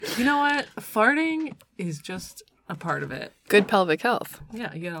You know what? Farting is just a part of it. Good pelvic health.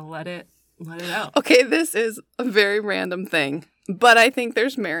 Yeah, you gotta let it out. Okay, this is a very random thing, but I think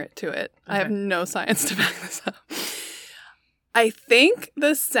there's merit to it. Okay. I have no science to back this up. I think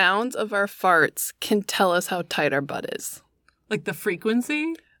the sounds of our farts can tell us how tight our butt is. Like the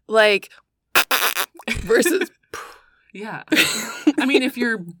frequency? Like versus yeah. I mean, if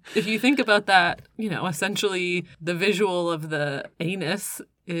you think about that, essentially the visual of the anus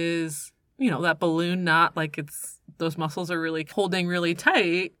is, that balloon knot, like those muscles are really holding really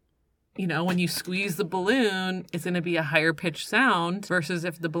tight. When you squeeze the balloon, it's going to be a higher pitched sound versus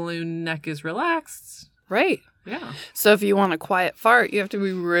if the balloon neck is relaxed. Right. Yeah. So if you want a quiet fart, you have to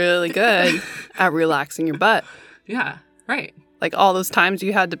be really good at relaxing your butt. Yeah. Right. Like all those times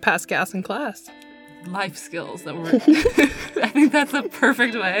you had to pass gas in class. Life skills that were... I think that's a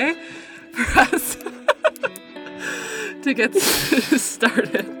perfect way for us to get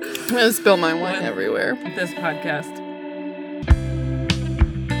started. I'm going to spill my wine everywhere. This podcast.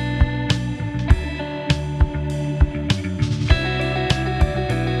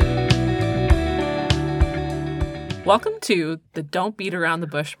 Welcome to the Don't Beat Around the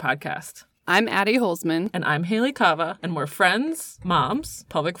Bush podcast. I'm Addie Holzman. And I'm Haley Kava, and we're friends, moms,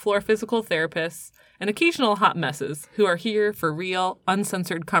 pelvic floor physical therapists, and occasional hot messes who are here for real,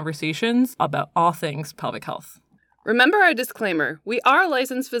 uncensored conversations about all things pelvic health. Remember our disclaimer. We are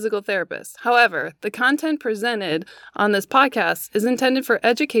licensed physical therapists. However, the content presented on this podcast is intended for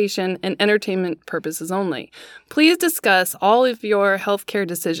education and entertainment purposes only. Please discuss all of your healthcare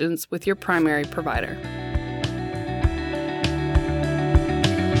decisions with your primary provider.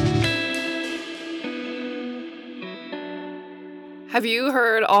 Have you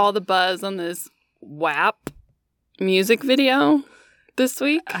heard all the buzz on this W.A.P music video this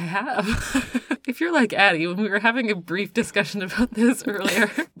week? I have. If you're like Addie, when we were having a brief discussion about this earlier,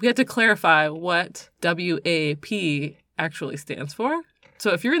 we had to clarify what W.A.P actually stands for.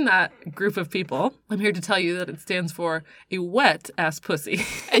 So if you're in that group of people, I'm here to tell you that it stands for a wet-ass pussy.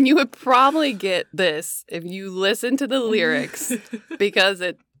 And you would probably get this if you listen to the lyrics because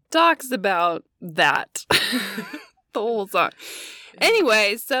it talks about that. The whole song.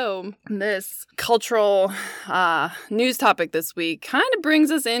 Anyway, so this cultural news topic this week kind of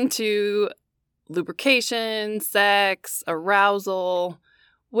brings us into lubrication, sex, arousal,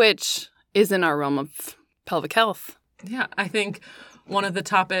 which is in our realm of pelvic health. Yeah, I think one of the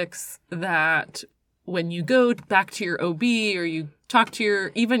topics that when you go back to your OB or you talk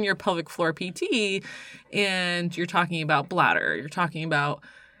to even your pelvic floor PT and you're talking about bladder, you're talking about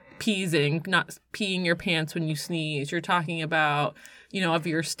peeing, not peeing your pants when you sneeze. You're talking about, if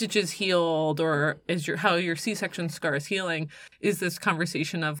your stitches healed or how your C-section scar is healing, is this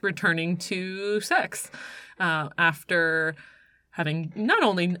conversation of returning to sex after not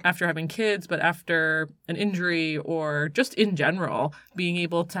only after having kids, but after an injury or just in general, being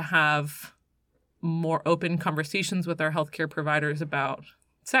able to have more open conversations with our healthcare providers about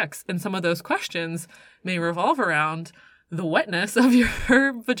sex. And some of those questions may revolve around the wetness of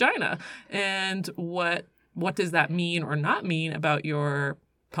your vagina and what does that mean or not mean about your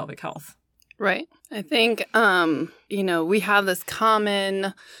pelvic health. Right. I think, we have this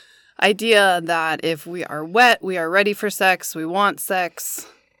common idea that if we are wet, we are ready for sex, we want sex.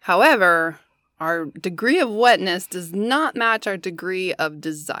 However, our degree of wetness does not match our degree of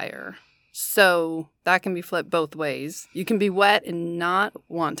desire. So that can be flipped both ways. You can be wet and not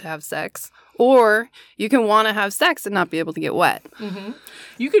want to have sex, or you can want to have sex and not be able to get wet. Mm-hmm.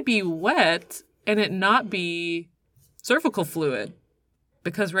 You could be wet and it not be cervical fluid,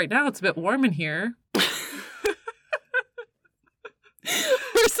 because right now it's a bit warm in here. We're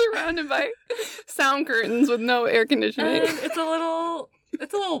surrounded by sound curtains with no air conditioning. It's a little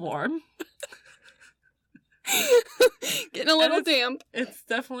warm. Getting a little damp. It's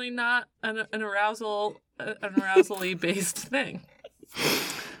definitely not an arousally based thing.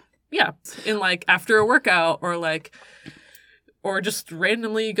 Yeah, in like after a workout or just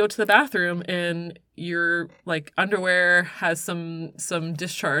randomly go to the bathroom and your like underwear has some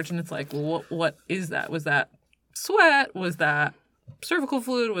discharge and it's like, what is that? Was that sweat? Was that cervical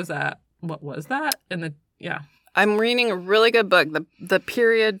fluid? What was that? And I'm reading a really good book, the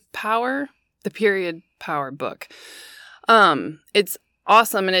Period Power book. It's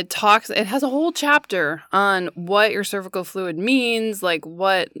awesome, and it has a whole chapter on what your cervical fluid means, like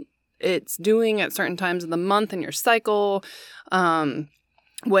what it's doing at certain times of the month in your cycle. When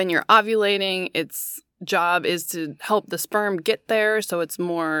you're ovulating, its job is to help the sperm get there, so it's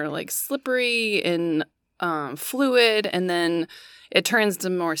more like slippery and fluid, and then it turns to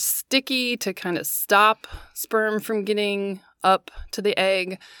more sticky to kind of stop sperm from getting up to the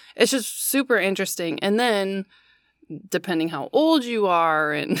egg. It's just super interesting. And then depending how old you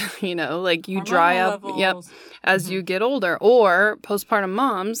are and, you know, like you dry up as you get older, or postpartum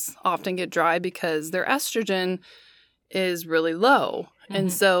moms often get dry because their estrogen is really low.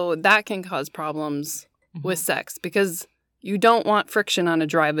 And so that can cause problems with sex because you don't want friction on a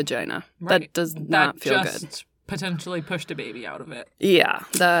dry vagina. Right. That does not feel good. Potentially pushed a baby out of it. Yeah,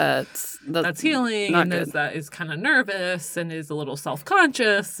 that's healing, and good. that is kind of nervous and is a little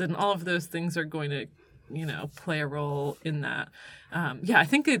self-conscious, and all of those things are going to, you know, play a role in that. I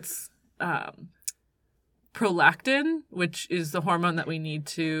think it's prolactin, which is the hormone that we need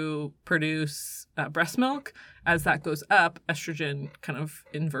to produce breast milk. As that goes up, estrogen kind of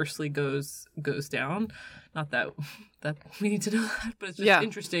inversely goes down. Not that we need to know that, but it's just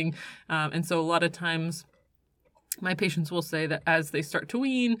interesting. And so a lot of times my patients will say that as they start to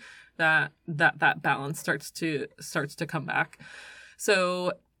wean, that balance starts to come back.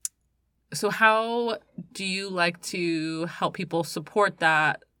 So how do you like to help people support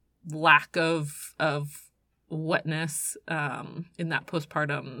that lack of wetness in that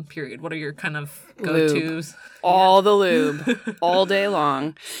postpartum period? What are your kind of go-tos? All the lube, all day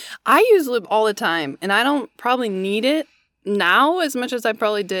long. I use lube all the time, and I don't probably need it now as much as I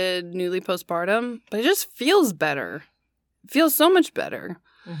probably did newly postpartum, but it just feels better. It feels so much better.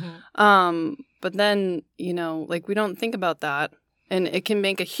 But then, you know, like we don't think about that. And it can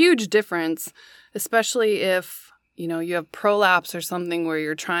make a huge difference, especially if, you know, you have prolapse or something where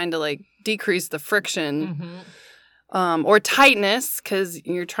you're trying to like decrease the friction or tightness because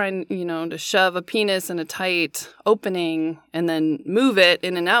you're trying, you know, to shove a penis in a tight opening and then move it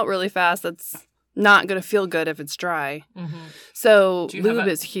in and out really fast. That's not going to feel good if it's dry. So lube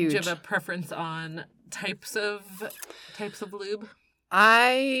is huge. Do you have a preference on types of lube?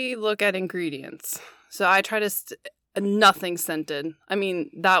 I look at ingredients. So I try to nothing scented. I mean,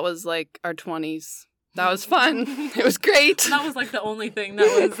 that was like our 20s. That was fun. It was great. That was like the only thing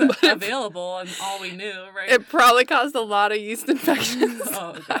that was available and all we knew, right? It probably caused a lot of yeast infections.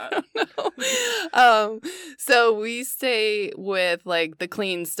 Oh, God. So we stay with like the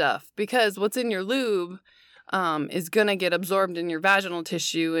clean stuff because what's in your lube is going to get absorbed in your vaginal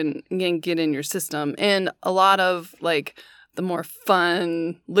tissue and get in your system. And a lot of like the more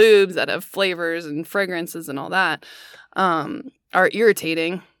fun lubes that have flavors and fragrances and all that are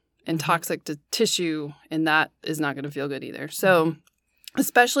irritating and toxic to tissue, and that is not going to feel good either. So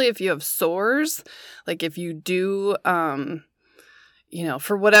especially if you have sores, like if you do, you know,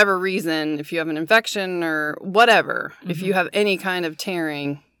 for whatever reason, if you have an infection or whatever, if you have any kind of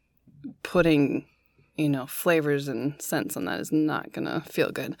tearing, putting, you know, flavors and scents on that is not going to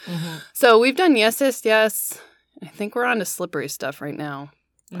feel good. So we've done yes. I think we're on to slippery stuff right now.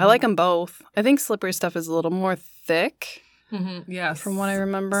 I like them both. I think slippery stuff is a little more thick. Yes. From what I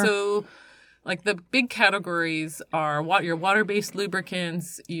remember. So, like, the big categories are your water-based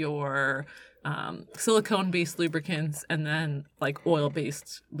lubricants, your silicone-based lubricants, and then, like,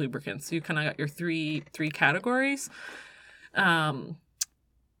 oil-based lubricants. So you kind of got your three categories. Water-based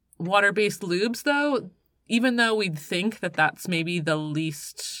lubes, though, even though we'd think that that's maybe the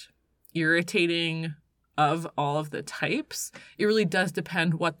least irritating of all of the types, it really does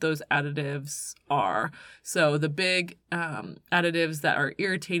depend what those additives are. So the big additives that are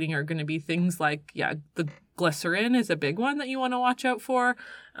irritating are going to be things like, the glycerin is a big one that you want to watch out for.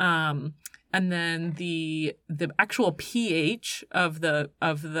 And then the actual pH of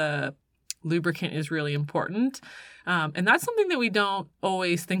the lubricant is really important. And that's something that we don't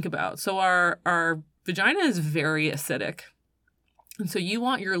always think about. So our vagina is very acidic. And so you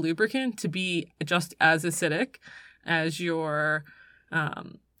want your lubricant to be just as acidic as your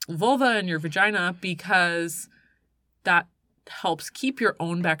vulva and your vagina, because that helps keep your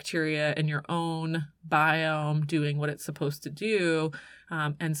own bacteria and your own biome doing what it's supposed to do.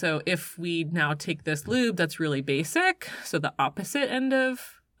 And so if we now take this lube that's really basic, so the opposite end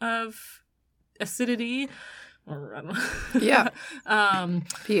of acidity, or I don't know.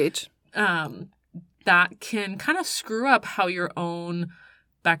 pH. That can kind of screw up how your own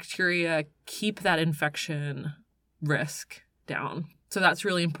bacteria keep that infection risk down. So that's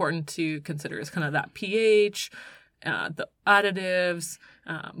really important to consider, is kind of that pH, the additives,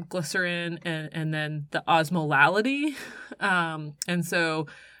 glycerin, and then the osmolality. And so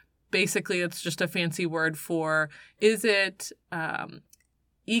basically it's just a fancy word for, is it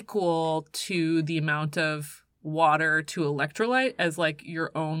equal to the amount of water to electrolyte as like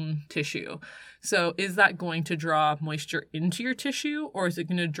your own tissue? So is that going to draw moisture into your tissue, or is it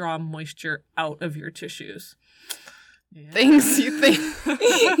going to draw moisture out of your tissues? things you think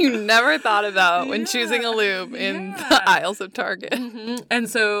you never thought about when choosing a lube in the aisles of Target. Mm-hmm. And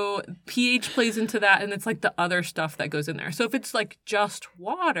so pH plays into that, and it's like the other stuff that goes in there. So if it's like just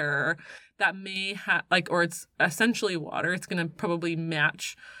water, that may have or it's essentially water, it's going to probably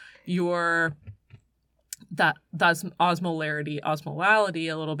match your that's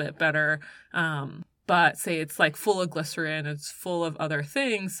osmolality a little bit better. But say it's like full of glycerin, it's full of other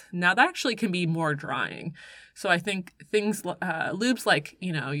things. Now that actually can be more drying. So I think things, lubes like,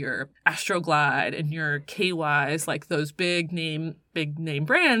 your Astroglide and your KYs, like those big name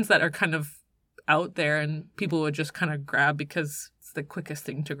brands that are kind of out there and people would just kind of grab because it's the quickest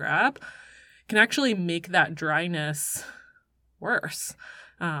thing to grab, can actually make that dryness worse,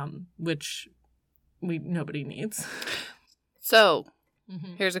 which nobody needs. So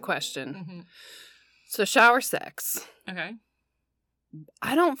here's a question. Mm-hmm. So shower sex. Okay.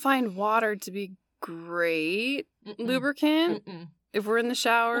 I don't find water to be great lubricant if we're in the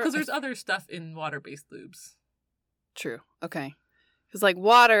shower. Because there's other stuff in water-based lubes. True. Okay. Because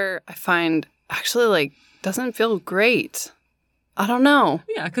water, I find actually doesn't feel great. I don't know.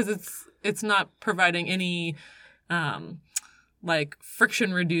 Yeah, because it's not providing any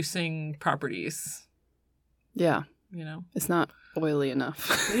friction reducing properties. Yeah. It's not oily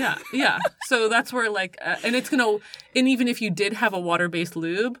enough. Yeah. So that's where and it's and even if you did have a water-based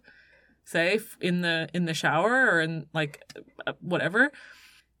lube, say in the shower or in whatever,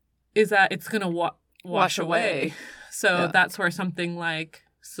 is that it's gonna wash away. So that's where something like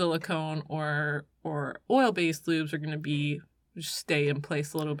silicone or oil-based lubes are gonna just stay in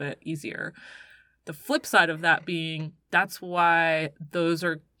place a little bit easier. The flip side of that being, that's why those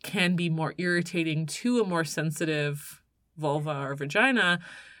can be more irritating to a more sensitive vulva or vagina,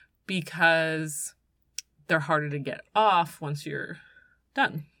 because they're harder to get off once you're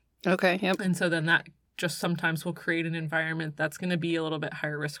done. Okay, yep. And so then that just sometimes will create an environment that's going to be a little bit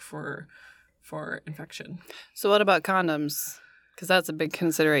higher risk for infection. So what about condoms? Because that's a big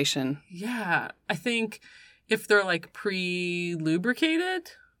consideration. Yeah. I think if they're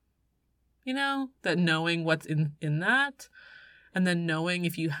pre-lubricated, that knowing what's in that, and then knowing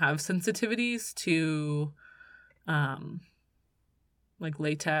if you have sensitivities to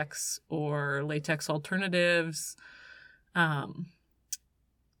latex or latex alternatives. And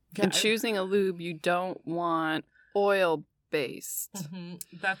choosing a lube you don't want oil-based. Mm-hmm.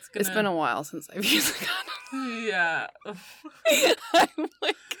 It's been a while since I've used a condom. Yeah. I'm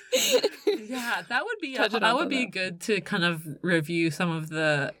yeah, that would be good to kind of review some of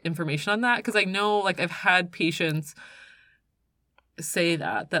the information on that, because I know I've had patients say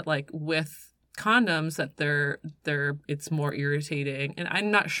that with condoms that it's more irritating, and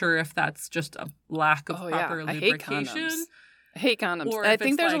I'm not sure if that's just a lack of proper lubrication. I hate condoms. I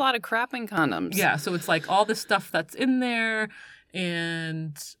think there's a lot of crap in condoms. Yeah, so it's all the stuff that's in there,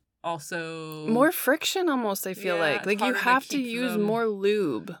 and also more friction almost, I feel like you have to use more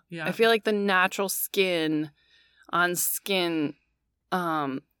lube. Yeah. I feel like the natural skin on skin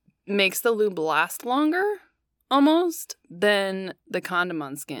makes the lube last longer almost than the condom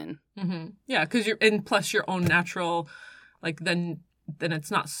on skin. Mm-hmm. Yeah, because plus your own natural, then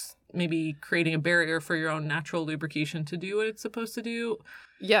it's not maybe creating a barrier for your own natural lubrication to do what it's supposed to do.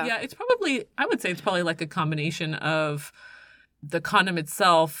 Yeah. Yeah, I would say it's probably a combination of the condom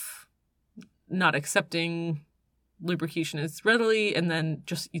itself not accepting lubrication as readily, and then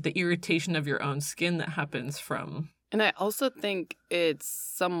just the irritation of your own skin that happens from. And I also think it's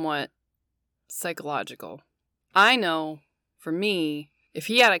somewhat psychological. I know for me, if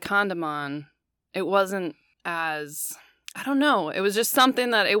he had a condom on, it wasn't as, I don't know, it was just something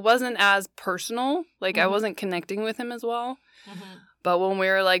that it wasn't as personal. I wasn't connecting with him as well. Mm-hmm. But when we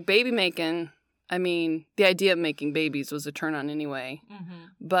were baby making, I mean, the idea of making babies was a turn on anyway. Mm-hmm.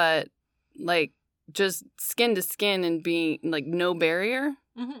 But just skin to skin and being no barrier,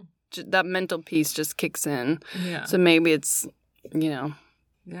 that mental piece just kicks in. Yeah. So maybe it's,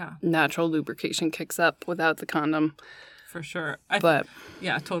 natural lubrication kicks up without the condom. For sure.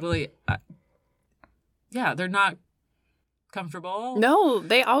 Yeah, totally. They're not comfortable. No,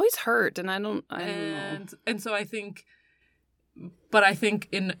 they always hurt, and I don't know. And so I think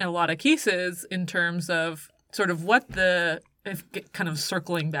in a lot of cases, in terms of sort of kind of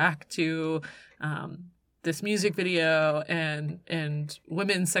circling back to this music video and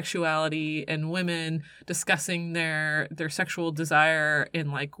women's sexuality and women discussing their sexual desire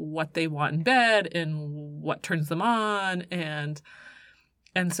and what they want in bed and what turns them on, and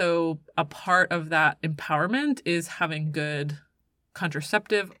so a part of that empowerment is having good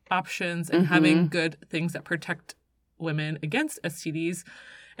contraceptive options and having good things that protect women against STDs.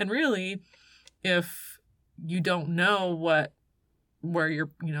 And really, if you don't know what your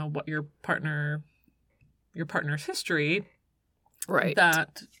partner's history, Right.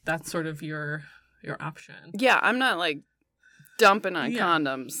 that's sort of your option. Yeah, I'm not like dumping on Yeah.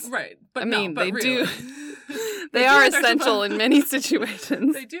 condoms. Right. But I mean, but they really. do. They are essential in many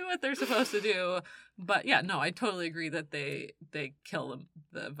situations. They do what they're supposed to do. But yeah, no, I totally agree that they kill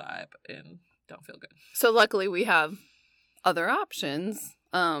the vibe and don't feel good. So luckily we have other options,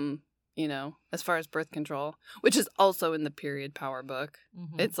 as far as birth control, which is also in the Period Power book.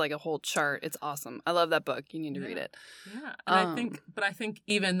 Mm-hmm. It's like a whole chart. It's awesome. I love that book. You need to read it. Yeah. And I think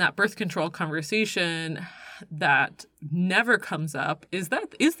even that birth control conversation that never comes up is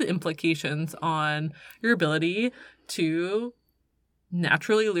the implications on your ability to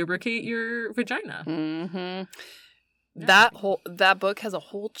naturally lubricate your vagina. Mm-hmm. Yeah. That book has a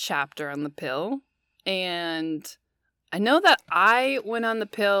whole chapter on the pill, and I know that I went on the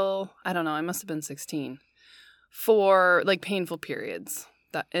pill, I don't know, I must have been 16, for like painful periods.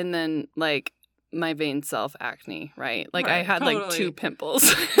 And then like my vein self acne, right? Like I had like 2 pimples.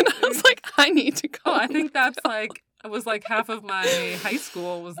 And I was like, I need to go. Oh, I think that's like, it was like half of my high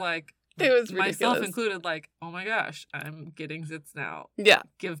school was like, it was ridiculous. Myself included, like, oh my gosh, I'm getting zits now. Yeah.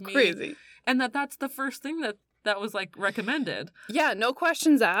 Give me. Crazy. And that's the first thing that was like recommended. Yeah, no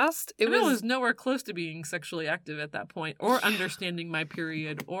questions asked. I was nowhere close to being sexually active at that point, or understanding my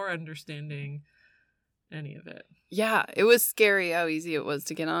period, or understanding any of it. Yeah, it was scary how easy it was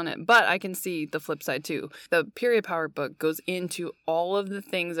to get on it. But I can see the flip side too. The Period Power book goes into all of the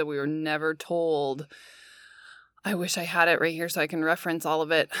things that we were never told. I wish I had it right here so I can reference all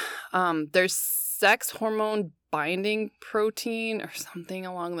of it. There's sex hormone binding protein or something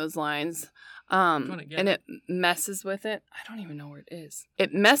along those lines. And it messes with it. I don't even know where it is.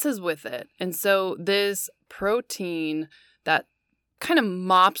 It messes with it. And so this protein that kind of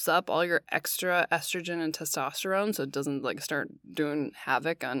mops up all your extra estrogen and testosterone so it doesn't like start doing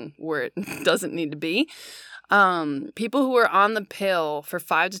havoc on where it doesn't need to be. People who were on the pill for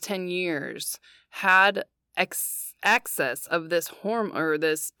 5 to 10 years had excess of this hormone or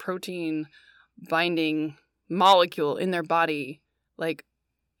this protein binding molecule in their body, like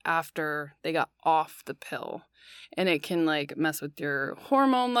after they got off the pill. And it can like mess with your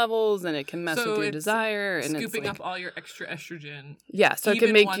hormone levels, and it can mess with your desire, and scooping it's up all your extra estrogen. Yeah, so it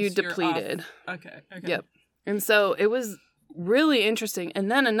can make you depleted. Okay. Yep. And so it was really interesting. And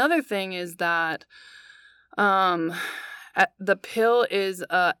then another thing is that the pill is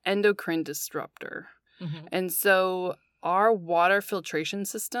a endocrine disruptor. Mm-hmm. And so our water filtration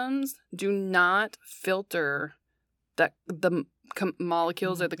systems do not filter the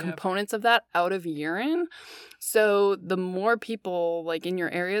molecules or the components of that out of urine. So the more people like in your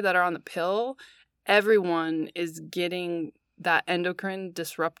area that are on the pill, everyone is getting that endocrine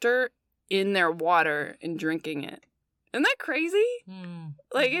disruptor in their water and drinking it. Isn't that crazy?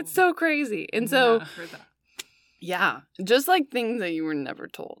 Like, it's so crazy. And so, I've heard that. Yeah, just like things that you were never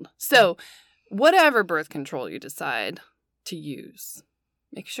told. So whatever birth control you decide to use,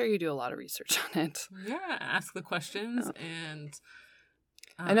 make sure you do a lot of research on it. Yeah, ask the questions. And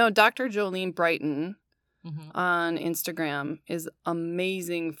I know Dr. Jolene Brighton on Instagram is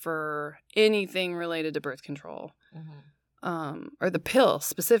amazing for anything related to birth control. Or the pill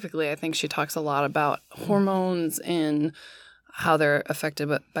specifically. I think she talks a lot about hormones and how they're affected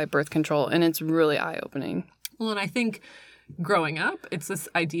by birth control, and it's really eye-opening. Well, and I think growing up, it's this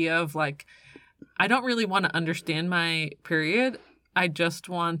idea of like, I don't really want to understand my period. I just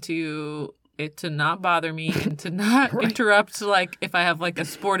want it to not bother me and to not interrupt, like if I have like a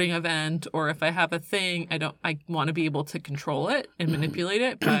sporting event or if I have a thing, I want to be able to control it and manipulate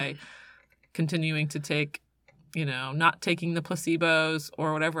it by continuing to take, not taking the placebos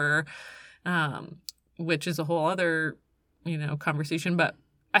or whatever, which is a whole other, conversation. But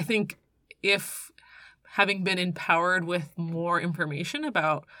I think if having been empowered with more information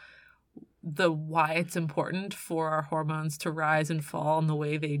about why it's important for our hormones to rise and fall in the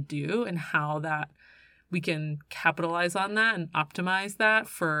way they do, and how that we can capitalize on that and optimize that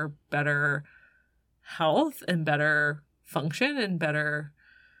for better health and better function and better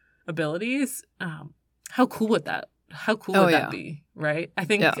abilities. How cool would that be? Right. I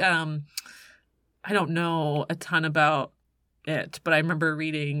think, I don't know a ton about it, but I remember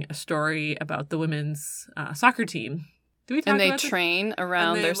reading a story about the women's soccer team. Do we talk about this? Train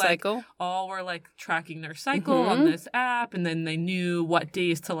around their cycle? All were like tracking their cycle on this app, and then they knew what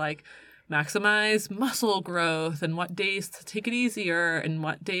days to like maximize muscle growth and what days to take it easier and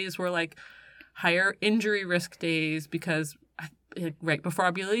what days were like higher injury risk days because right before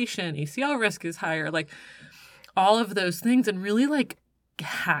ovulation, ACL risk is higher, like all of those things, and really like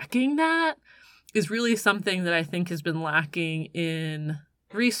hacking that is really something that I think has been lacking in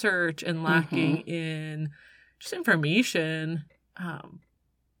research and lacking in just information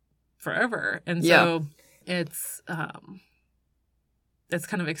forever. And so it's kind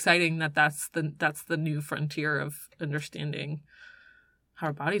of exciting that that's the new frontier of understanding how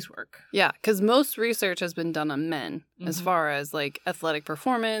our bodies work. Yeah, because most research has been done on men as far as like athletic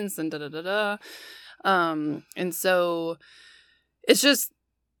performance and da-da-da-da. And so it's just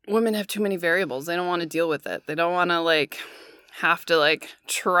women have too many variables. They don't want to deal with it. They don't want to like have to like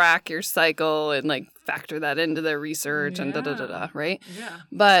track your cycle and like factor that into their research and da-da-da-da, right? Yeah.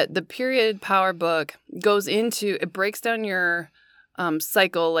 But the Period Power book goes into, it breaks down your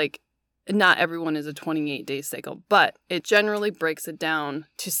cycle. Like not everyone is a 28-day cycle, but it generally breaks it down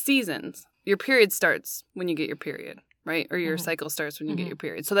to seasons. Your period starts when you get your period, right? Or your cycle starts when you get your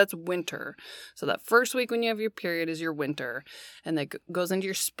period. So that's winter. So that first week when you have your period is your winter. And that goes into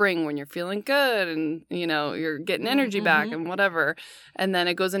your spring when you're feeling good and, you know, you're getting energy back and whatever. And then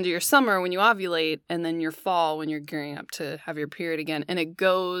it goes into your summer when you ovulate, and then your fall when you're gearing up to have your period again. And it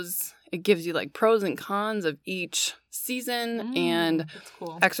gives you like pros and cons of each season and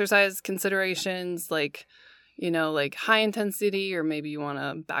exercise considerations, like, you know, like high intensity, or maybe you want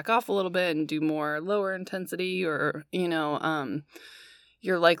to back off a little bit and do more lower intensity, or, you know,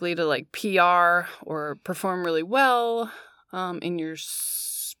 you're likely to like PR or perform really well in your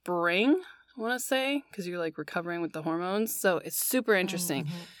spring, I want to say, because you're like recovering with the hormones. So it's super interesting.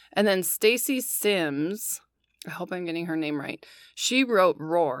 And then Stacy Sims, I hope I'm getting her name right. She wrote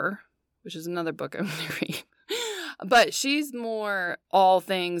Roar, which is another book I'm going to read. But she's more all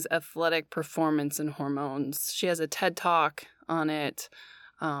things athletic performance and hormones. She has a TED Talk on it.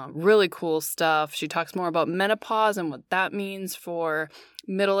 Really cool stuff. She talks more about menopause and what that means for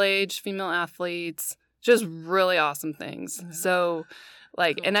middle-aged female athletes. Just really awesome things. So,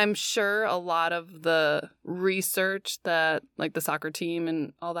 like, and I'm sure a lot of the research that, like, the soccer team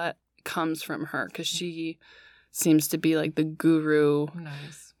and all that comes from her, because she seems to be, like, the guru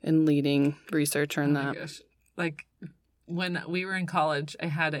and leading researcher in that. Gosh. Like, when we were in college, I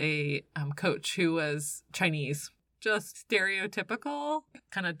had a coach who was Chinese, just stereotypical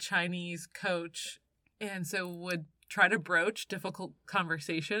kind of Chinese coach, and so would try to broach difficult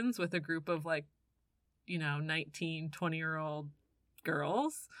conversations with a group of, like, you know, 19, 20-year-old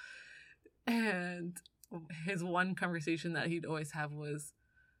girls. And his one conversation that he'd always have was,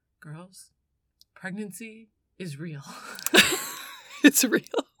 girls, pregnancy is real. It's real.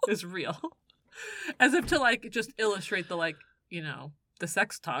 It's real. As if to, like, just illustrate the, like, you know, the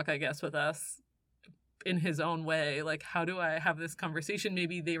sex talk, I guess, with us in his own way. Like, how do I have this conversation?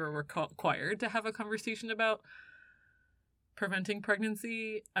 Maybe they were required to have a conversation about preventing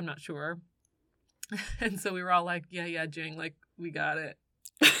pregnancy. I'm not sure. And so we were all like, yeah, Jing, like, we got it.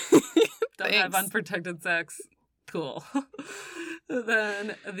 Don't have unprotected sex. Cool.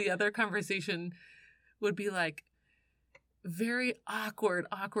 Then the other conversation would be like, very awkward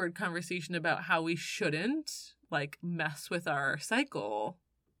conversation about how we shouldn't, like, mess with our cycle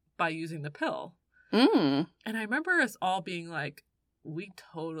by using the pill. And I remember us all being like, we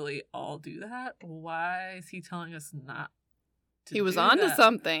totally all do that. Why is he telling us not to do that? He was onto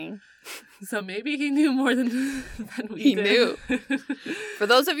something. So maybe he knew more than we did. He knew. For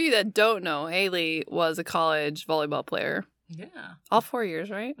those of you that don't know, Haley was a college volleyball player. Yeah. All 4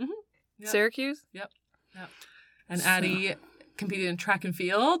 years, right? Yep. Syracuse? Yep. And Addie competed in track and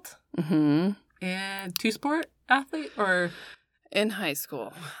field and two-sport athlete, or? In high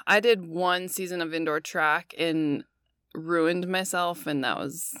school. I did one season of indoor track and ruined myself, and I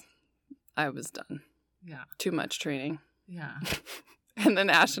was done. Yeah. Too much training. Yeah. And then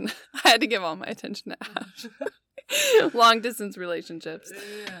Ash, and I had to give all my attention to Ash. Long-distance relationships.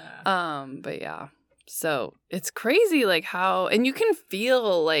 Yeah. But yeah. So it's crazy, like, how, and you can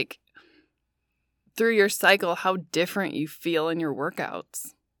feel, like, through your cycle, how different you feel in your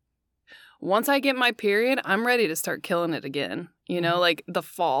workouts. Once I get my period, I'm ready to start killing it again. You know, like the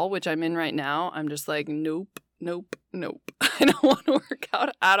fall, which I'm in right now, I'm just like, nope. I don't want to work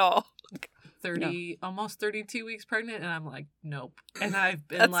out at all. Almost 32 weeks pregnant, and I'm like, nope. And I've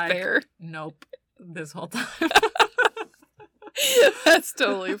been fair. Nope, this whole time. That's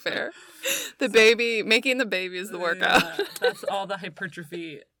totally fair. Making the baby is the workout. Yeah, that's all the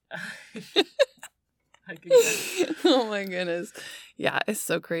hypertrophy. Oh my goodness. Yeah, it's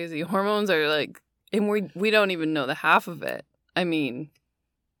so crazy. Hormones are like, and we don't even know the half of it. I mean,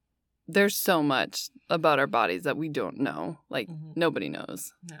 there's so much about our bodies that we don't know. Like, nobody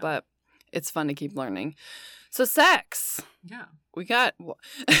knows. No. But it's fun to keep learning. So sex. Yeah. We hit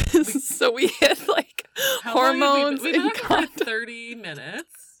like hormones. We've been for 30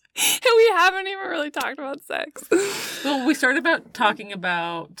 minutes. We haven't even really talked about sex. Well, we started talking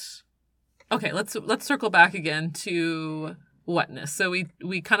about. Okay, let's circle back again to wetness. So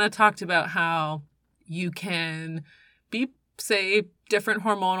we kind of talked about how you can be, say, different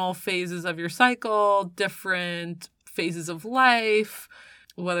hormonal phases of your cycle, different phases of life,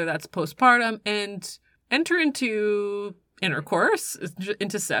 whether that's postpartum, and enter into intercourse,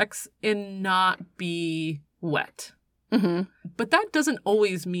 into sex, and not be wet. Mm-hmm. But that doesn't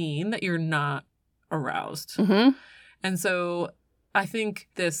always mean that you're not aroused. Mm-hmm. And so I think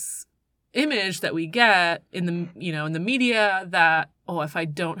this image that we get in the media that, oh, if I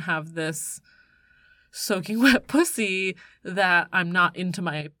don't have this soaking wet pussy, that I'm not into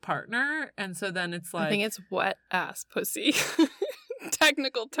my partner. And so then it's like, I think it's wet ass pussy.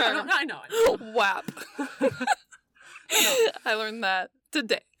 Technical term. I know. W.A.P. I learned that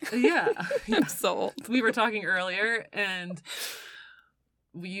today. Yeah. I'm so old. We were talking earlier and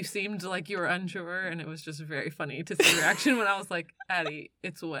you seemed like you were unsure, and it was just very funny to see your reaction when I was like, Addie,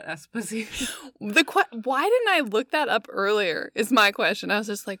 it's wet ass pussy. Why didn't I look that up earlier is my question. I was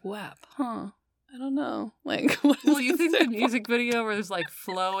just like, WAP, huh? I don't know. Like, what is well, you think the music video where there's like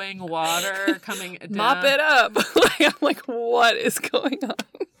flowing water coming down? Mop it up. I'm like, what is going on?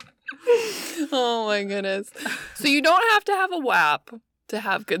 Oh my goodness. So you don't have to have a WAP to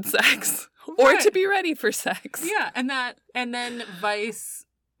have good sex or to be ready for sex. Yeah, and then vice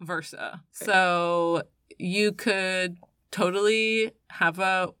versa. So you could totally have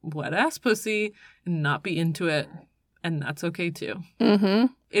a wet ass pussy and not be into it, and that's okay too. Mm-hmm.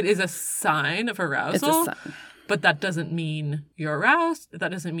 It is a sign of arousal. It's a sign. But that doesn't mean you're aroused.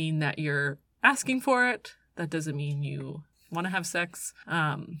 That doesn't mean that you're asking for it. That doesn't mean you want to have sex.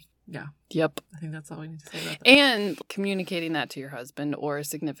 Yeah. Yep. I think that's all we need to say about that. And communicating that to your husband or a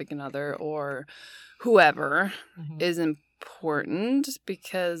significant other or whoever is important,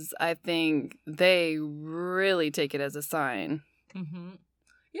 because I think they really take it as a sign. Mm-hmm.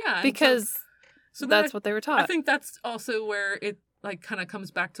 Yeah. Because so that's what they were taught. I think that's also where it like kind of comes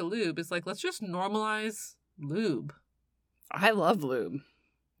back to lube. Is like, let's just normalize lube. I love lube.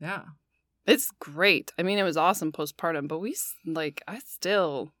 Yeah. It's great. I mean, it was awesome postpartum, but I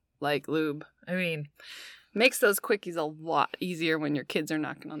still like lube. I mean, makes those quickies a lot easier when your kids are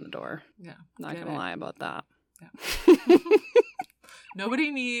knocking on the door. Yeah. Not going to lie about that. Yeah.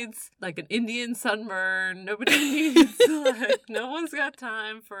 Nobody needs like an Indian sunburn. Nobody needs like, no one's got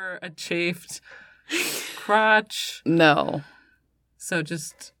time for a chafed crotch. No. So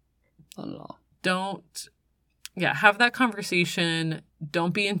just not at all. Have that conversation.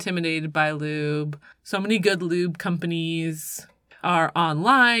 Don't be intimidated by lube. So many good lube companies are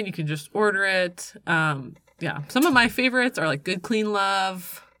online. You can just order it. Some of my favorites are like Good Clean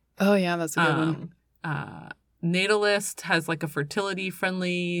Love. Oh yeah, that's a good one. Natalist has like a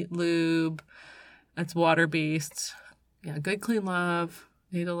fertility-friendly lube. It's water-based. Yeah, Good Clean Love,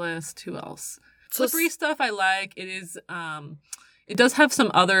 Natalist. Who else? Slippery stuff I like. It is. It does have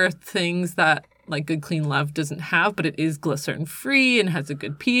some other things that like Good Clean Love doesn't have, but it is glycerin-free and has a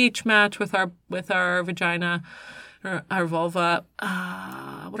good pH match with our vagina or our vulva.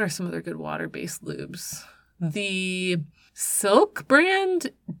 What are some other good water-based lubes? The Silk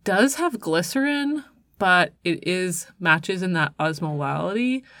brand does have glycerin, but it matches in that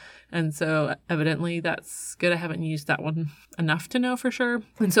osmolality. And so evidently that's good. I haven't used that one enough to know for sure.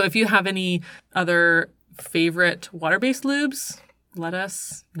 And so if you have any other favorite water-based lubes, let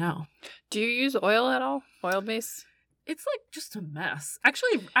us know. Do you use oil at all? Oil-based? It's like just a mess.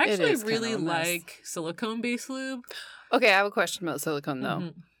 Actually, I really like silicone-based lube. Okay, I have a question about silicone though.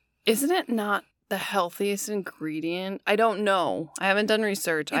 Mm-hmm. Isn't it not the healthiest ingredient? I don't know. I haven't done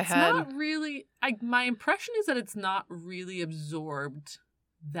research. Not really. My impression is that it's not really absorbed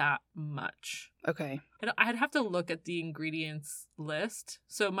that much. Okay. I'd have to look at the ingredients list.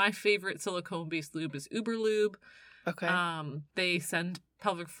 So my favorite silicone-based lube is Uberlube. Okay. They send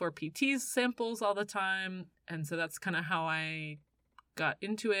pelvic floor PTs samples all the time, and so that's kind of how I got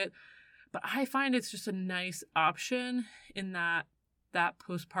into it. But I find it's just a nice option in that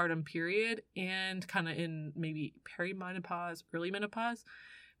postpartum period and kind of in maybe perimenopause, early menopause,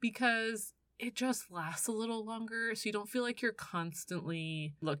 because it just lasts a little longer, so you don't feel like you're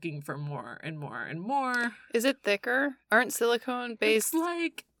constantly looking for more and more and more. Is it thicker? Aren't silicone-based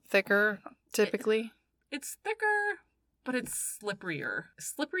like thicker typically? It's thicker, but it's slipperier.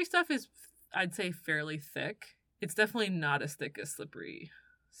 Slippery stuff is, I'd say, fairly thick. It's definitely not as thick as slippery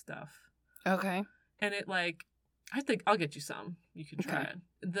stuff. Okay. And it I think I'll get you some. You can try it.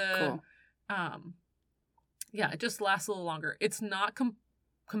 Cool. It just lasts a little longer. It's not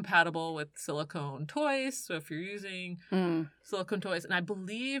compatible with silicone toys. So if you're using silicone toys, and I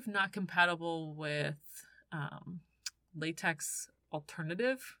believe not compatible with latex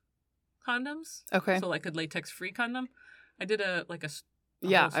alternative condoms. Okay. So like a latex-free condom. I did a whole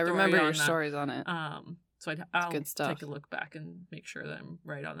I story remember on your that. stories on it. So I'll good stuff. take a look back and make sure that I'm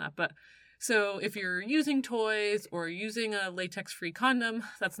right on that. But so if you're using toys or using a latex-free condom,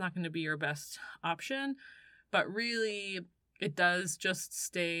 that's not going to be your best option. But really, it does just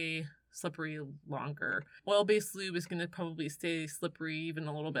stay slippery longer. Oil-based lube is going to probably stay slippery even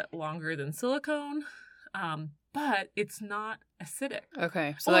a little bit longer than silicone. But it's not acidic.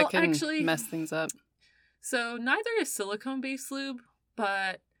 Okay, so that can actually mess things up. So neither is silicone-based lube,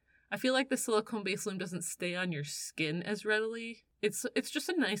 but I feel like the silicone-based lube doesn't stay on your skin as readily. It's just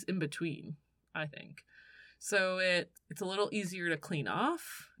a nice in-between, I think. So it's a little easier to clean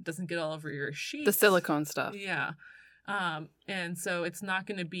off. It doesn't get all over your sheets. The silicone stuff. Yeah. And so it's not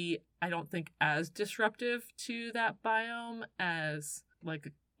going to be, I don't think, as disruptive to that biome as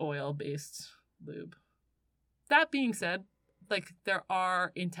like oil-based lube. That being said, like there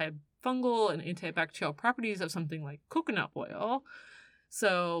are antifungal and antibacterial properties of something like coconut oil.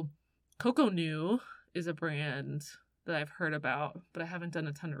 So Coco New is a brand that I've heard about, but I haven't done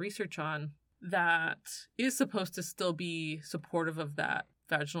a ton of research on, that is supposed to still be supportive of that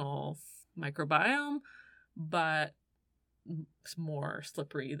vaginal microbiome, but it's more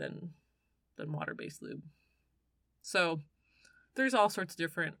slippery than water-based lube. So there's all sorts of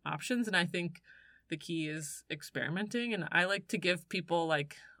different options, and I think the key is experimenting, and I like to give people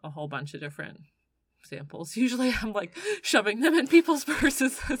like a whole bunch of different samples. Usually I'm like shoving them in people's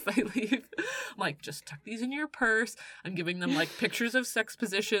purses as they leave. I'm like, just tuck these in your purse. I'm giving them like pictures of sex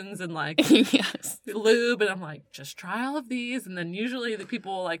positions and like yes. lube, and I'm like, just try all of these. And then usually the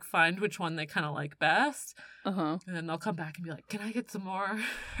people will like find which one they kind of like best. And then they'll come back and be like, can I get some more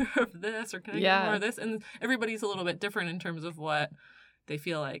of this, or can I get more of this? And everybody's a little bit different in terms of what they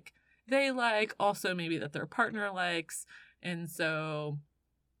feel like they like, also maybe that their partner likes. And so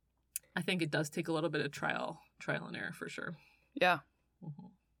I think it does take a little bit of trial and error for sure. Yeah. Mm-hmm.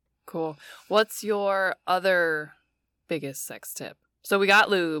 Cool. What's your other biggest sex tip? So we got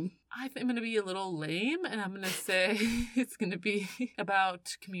lube. I think I'm going to be a little lame, and I'm going to say it's going to be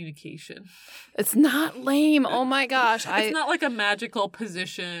about communication. It's not lame. Oh my gosh. It's not like a magical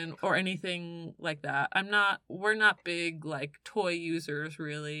position or anything like that. We're not big like toy users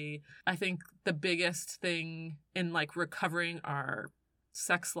really. I think the biggest thing in like recovering our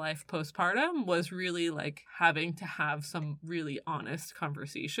sex life postpartum was really like having to have some really honest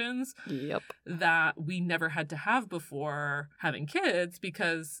conversations that we never had to have before having kids,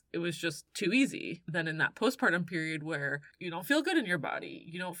 because it was just too easy. Then in that postpartum period where you don't feel good in your body,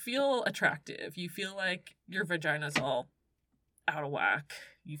 you don't feel attractive, you feel like your vagina's all out of whack,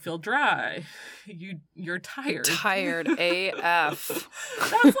 you feel dry, you're tired AF.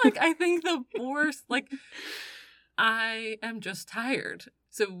 That's like, I think the worst, like, I am just tired.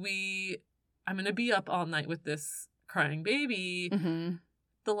 So I'm going to be up all night with this crying baby. Mm-hmm.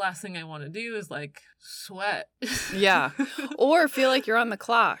 The last thing I want to do is like sweat. Yeah. Or feel like you're on the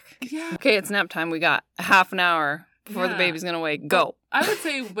clock. Yeah. Okay, it's nap time. We got a half an hour before the baby's going to wake. Go. I would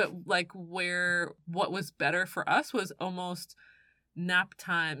say, but like what was better for us was almost nap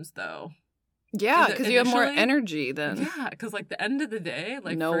times though. Yeah, because you have more energy then. Yeah, because like the end of the day,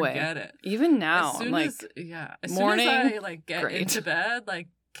 like forget it. Even now, as soon like as morning, soon as I like get into bed, like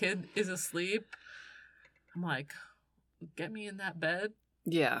kid is asleep, I'm like, get me in that bed.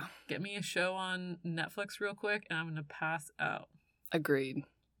 Yeah. Get me a show on Netflix real quick, and I'm gonna pass out. Agreed.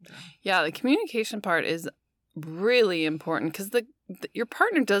 Yeah, the communication part is really important because your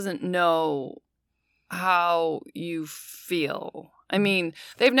partner doesn't know how you feel. I mean,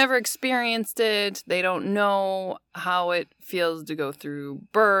 they've never experienced it. They don't know how it feels to go through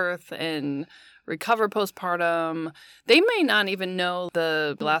birth and recover postpartum. They may not even know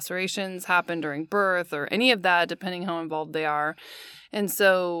the lacerations happen during birth or any of that, depending how involved they are. And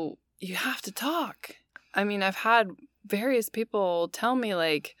so you have to talk. I mean, I've had various people tell me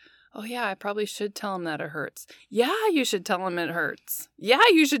like, oh, yeah, I probably should tell him that it hurts. Yeah, you should tell him it hurts. Yeah,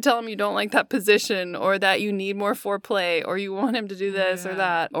 you should tell him you don't like that position, or that you need more foreplay, or you want him to do this or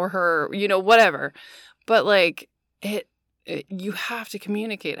that, or her, whatever. But like you have to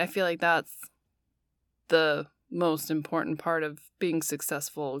communicate. I feel like that's the most important part of being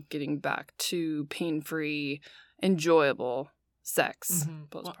successful, getting back to pain-free, enjoyable sex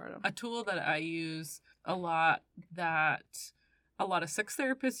postpartum. Well, a tool that I use a lot that a lot of sex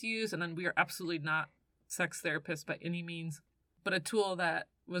therapists use, and then we are absolutely not sex therapists by any means, but a tool that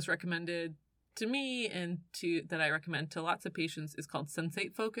was recommended to me and that I recommend to lots of patients is called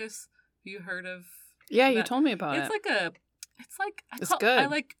sensate focus. Have you heard of Yeah, that? you told me about it's it. I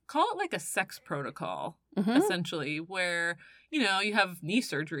call it like a sex protocol, Mm-hmm. essentially, where, you have knee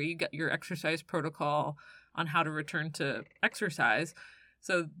surgery, you get your exercise protocol on how to return to exercise.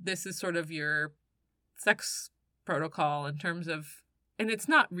 So this is sort of your sex protocol in terms of, and it's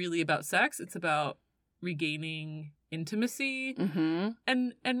not really about sex, it's about regaining intimacy Mm-hmm.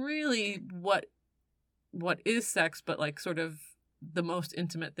 and really what is sex, but like sort of the most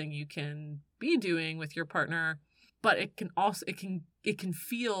intimate thing you can be doing with your partner. But it can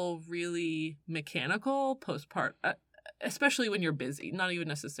feel really mechanical postpartum, especially when you're busy. Not even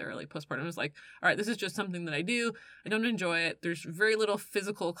necessarily postpartum. It's like, all right, this is just something that I do. I don't enjoy it. There's very little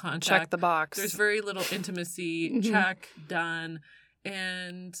physical contact. Check the box. There's very little intimacy. Mm-hmm. Check, done.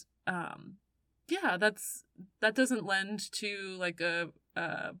 And that doesn't lend to like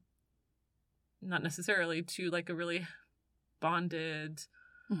not necessarily to like a really bonded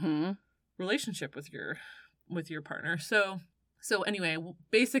Mm-hmm. relationship with your partner. So anyway,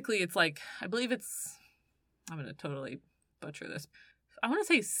 basically it's like, I believe I'm going to totally butcher this. I want to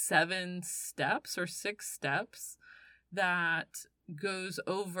say 7 steps or 6 steps that goes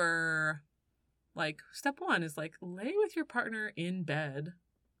over, like, step 1 is like, lay with your partner in bed,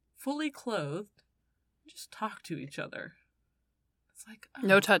 fully clothed, just talk to each other. It's like,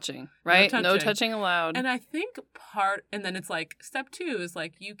 No touching, right? No touching allowed. And I think and then it's like, step 2 is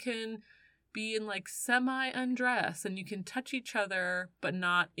like, you can be in like semi-undress and you can touch each other, but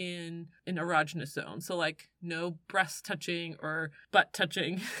not in an erogenous zone. So like no breast touching or butt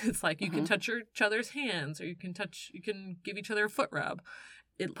touching. It's like you can touch each other's hands, or you can give each other a foot rub.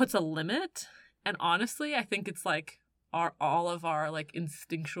 It puts a limit. And honestly, I think it's like all of our like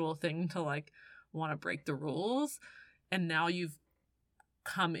instinctual thing to like want to break the rules. And now you've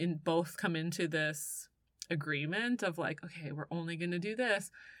both come into this agreement of like, okay, we're only going to do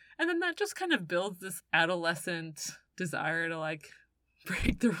this. And then that just kind of builds this adolescent desire to like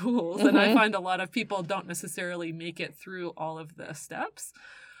break the rules. Mm-hmm. And I find a lot of people don't necessarily make it through all of the steps,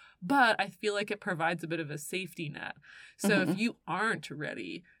 but I feel like it provides a bit of a safety net. So if you aren't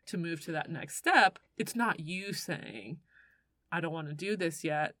ready to move to that next step, it's not you saying, I don't want to do this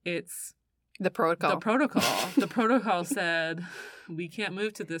yet. It's the protocol. The protocol said, we can't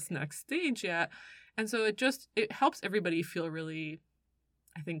move to this next stage yet. And so it helps everybody feel really,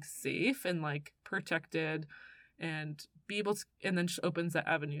 I think, safe and like protected and be able to, and then just opens that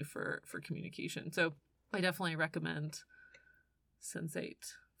avenue for communication. So I definitely recommend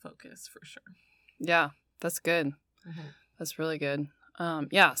sensate focus for sure. Yeah, that's good. Mm-hmm. That's really good.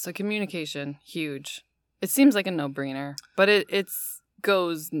 So communication, huge. It seems like a no-brainer, but it's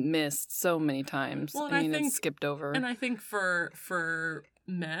goes missed so many times. Well, I think it's skipped over. And I think for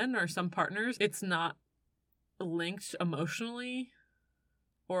men or some partners, it's not linked emotionally,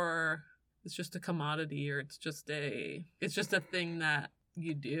 or it's just a commodity, or it's just a thing that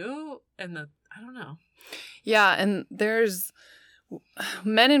you do, and I don't know. Yeah, and there's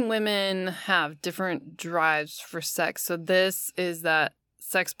men and women have different drives for sex. So this is that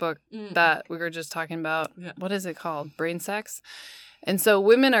sex book that we were just talking about. Yeah. What is it called? Brain Sex. And so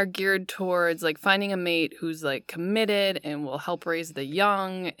women are geared towards like finding a mate who's like committed and will help raise the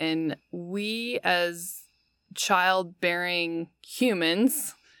young. And we as childbearing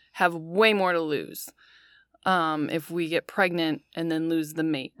humans have way more to lose if we get pregnant and then lose the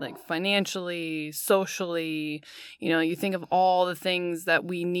mate, like financially, socially. You think of all the things that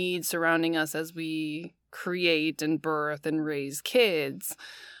we need surrounding us as we create and birth and raise kids.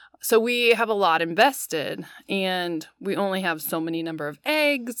 So we have a lot invested, and we only have so many number of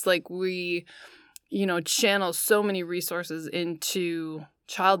eggs. Like we, channel so many resources into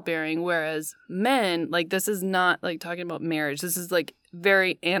childbearing, whereas men, like, this is not like talking about marriage. This is like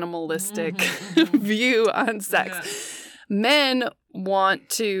very animalistic view on sex. Yeah. Men want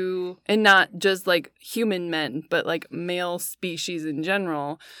to, and not just like human men, but like male species in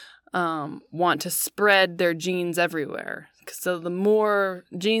general, want to spread their genes everywhere. So the more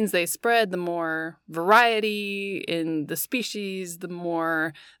genes they spread, the more variety in the species, the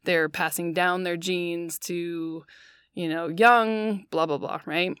more they're passing down their genes to, young, blah, blah, blah,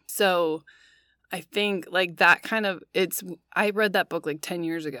 right? So I think like that kind of, I read that book like 10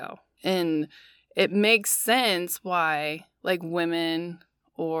 years ago, and it makes sense why like women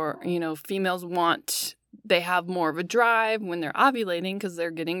or, females they have more of a drive when they're ovulating because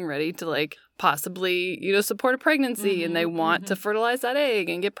they're getting ready to like possibly, support a pregnancy, and they want to fertilize that egg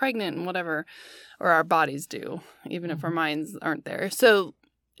and get pregnant and whatever, or our bodies do, even if our minds aren't there. So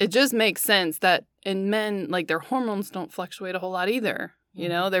it just makes sense that in men, like their hormones don't fluctuate a whole lot either. You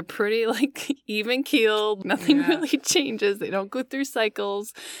know, they're pretty like even keeled. Nothing really changes. They don't go through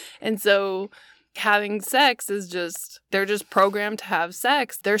cycles. And so having sex is they're just programmed to have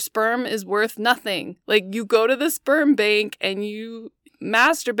sex. Their sperm is worth nothing. Like you go to the sperm bank and you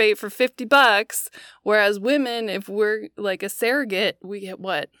masturbate for $50, whereas women, if we're like a surrogate, we get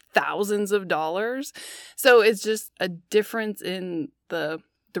what, thousands of dollars. So it's just a difference in the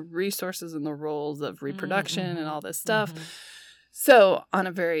resources and the roles of reproduction and all this stuff. So on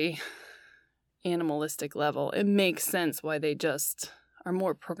a very animalistic level, it makes sense why they just are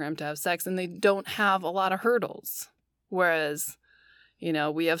more programmed to have sex and they don't have a lot of hurdles. Whereas, you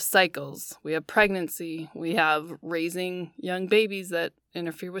know, we have cycles, we have pregnancy, we have raising young babies that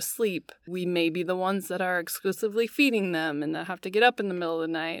interfere with sleep. We may be the ones that are exclusively feeding them and that have to get up in the middle of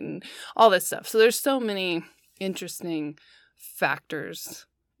the night and all this stuff. So there's so many interesting factors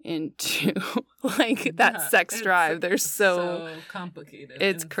into like that sex drive. There's so complicated.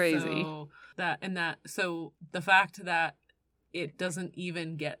 It's crazy. So the fact that it doesn't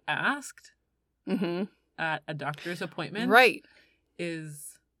even get asked at a doctor's appointment, right,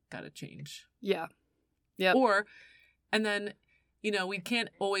 is gotta change. Yeah. Yeah. And then, you know, we can't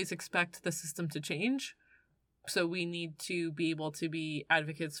always expect the system to change. So we need to be able to be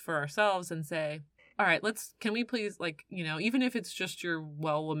advocates for ourselves and say, all right, can we please, like, you know, even if it's just your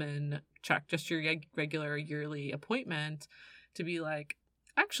well woman check, just your regular yearly appointment, to be like,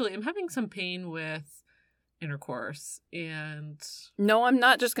 actually, I'm having some pain with intercourse and... No, I'm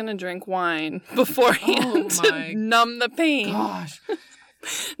not just going to drink wine beforehand to numb the pain. Gosh.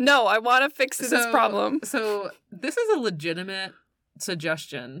 No, I want to fix this problem. So this is a legitimate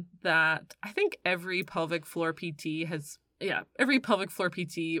suggestion that I think every pelvic floor PT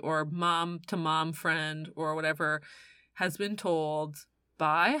or mom-to-mom friend or whatever has been told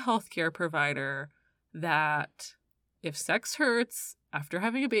by a healthcare provider that if sex hurts after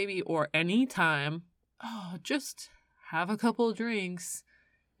having a baby or any time, just have a couple drinks.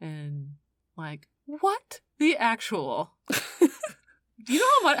 And like, what the actual? Do you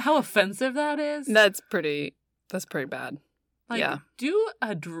know how offensive that is? That's pretty bad. Like, yeah.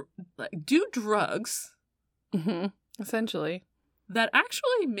 Do drugs. Essentially. That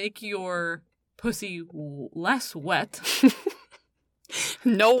actually make your pussy less wet.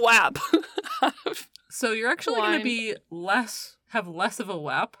 No WAP. So you're actually going to be have less of a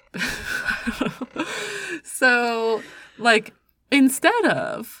WAP. So, like, instead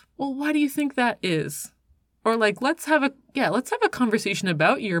of, well, why do you think that is? Or like, let's have a conversation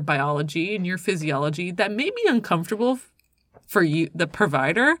about your biology and your physiology that may be uncomfortable for you, the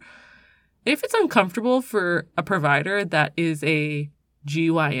provider. If it's uncomfortable for a provider that is a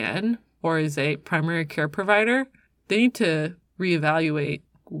GYN or is a primary care provider, they need to reevaluate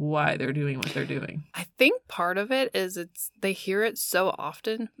why they're doing what they're doing. I think part of it is they hear it so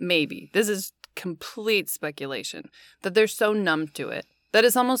often, maybe, this is complete speculation, that they're so numb to it, that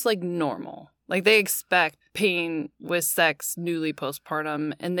it's almost like normal. Like they expect pain with sex newly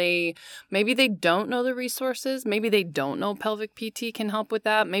postpartum, and maybe they don't know the resources. Maybe they don't know pelvic PT can help with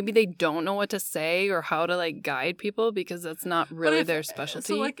that. Maybe they don't know what to say or how to like guide people because that's not really their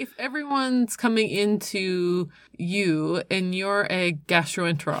specialty. So like if everyone's coming into you and you're a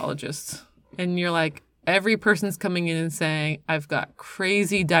gastroenterologist and you're like, every person's coming in and saying, I've got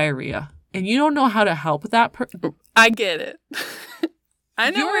crazy diarrhea, and you don't know how to help that person. I get it. I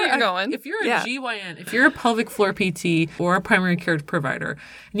know where you're going. If you're a GYN, if you're a pelvic floor PT or a primary care provider,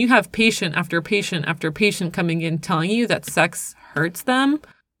 and you have patient after patient after patient coming in telling you that sex hurts them,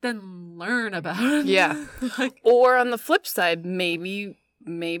 then learn about it. Yeah. Or on the flip side, maybe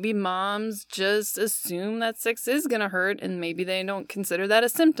moms just assume that sex is going to hurt, and maybe they don't consider that a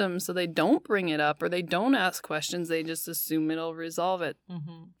symptom, so they don't bring it up or they don't ask questions. They just assume it'll resolve at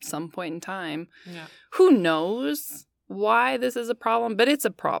some point in time. Yeah. Who knows why this is a problem, but it's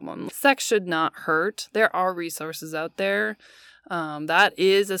a problem. Sex should not hurt. There are resources out there. That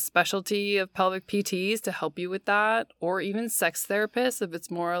is a specialty of pelvic PTs to help you with that, or even sex therapists if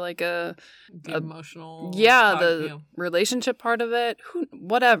it's more like the emotional, relationship part of it.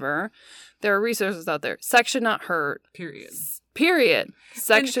 Whatever. There are resources out there. Sex should not hurt. Period.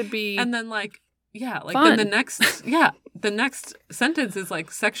 Sex should be, and then like fun. Then the next sentence is like,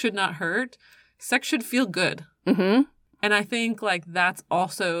 sex should not hurt. Sex should feel good. Mm-hmm. And I think like that's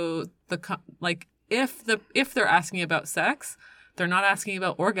also if they're asking about sex, they're not asking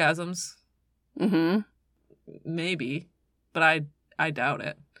about orgasms. Mm-hmm. Maybe, but I doubt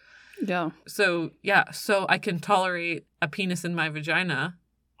it. Yeah. So I can tolerate a penis in my vagina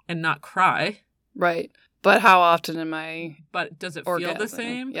and not cry. Right. But how often am I? But does it feel the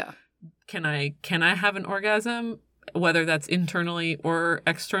same? Yeah. Can I have an orgasm whether that's internally or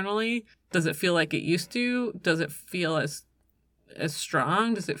externally. Does it feel like it used to? Does it feel as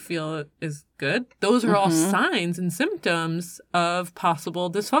strong? Does it feel as good? Those are all signs and symptoms of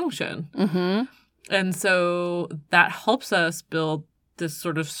possible dysfunction. And so that helps us build this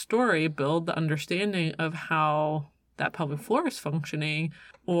sort of story, build the understanding of how that pelvic floor is functioning,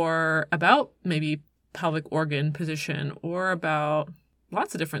 or about maybe pelvic organ position, or about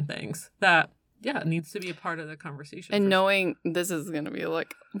lots of different things that, yeah, needs to be a part of the conversation. And knowing, this is going to be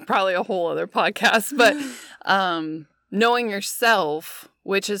like probably a whole other podcast, but knowing yourself,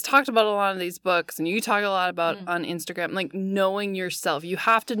 which is talked about a lot of these books, and you talk a lot about on Instagram, like knowing yourself. You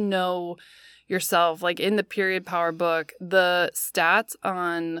have to know yourself. Like in the Period Power book, the stats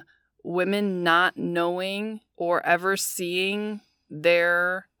on women not knowing or ever seeing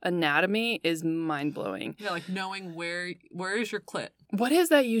their anatomy is mind-blowing. Yeah, like knowing where is your clit. What is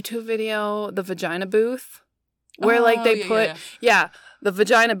that YouTube video, the vagina booth? Where like they put the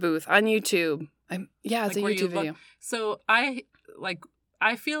vagina booth on YouTube. It's like a YouTube video. So I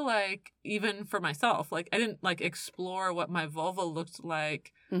feel like even for myself, like I didn't like explore what my vulva looked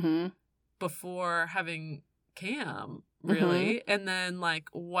like before having Cam, really. And then like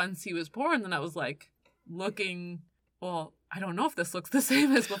once he was born, then I was like looking, well, I don't know if this looks the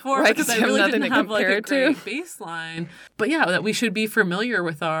same as before, right, because I really didn't have like a great baseline. But yeah, that we should be familiar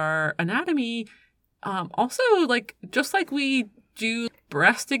with our anatomy. Also, like just like we do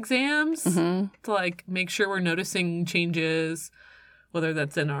breast exams to like make sure we're noticing changes, whether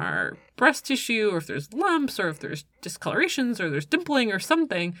that's in our breast tissue or if there's lumps or if there's discolorations or there's dimpling or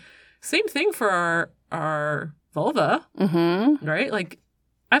something. Same thing for our vulva, right? Like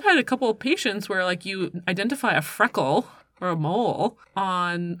I've had a couple of patients where like you identify a freckle or a mole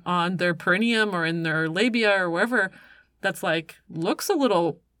on their perineum or in their labia or wherever that's like looks a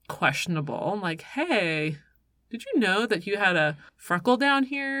little questionable. I'm like, hey, did you know that you had a freckle down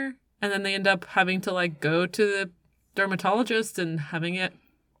here? And then they end up having to like go to the dermatologist and having it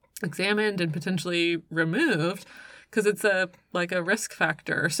examined and potentially removed because it's a risk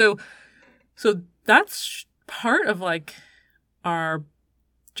factor. So that's part of like our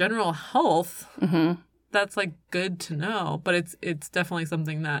general health. That's like good to know, but it's definitely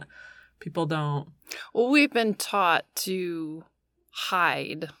something that people don't. Well, we've been taught to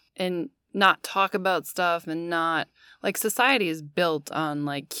hide and not talk about stuff, and not like society is built on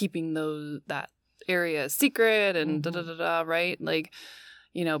like keeping that area secret and right? Like,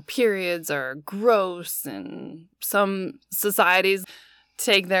 you know, periods are gross, and some societies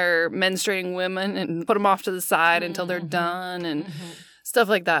take their menstruating women and put them off to the side until they're done and stuff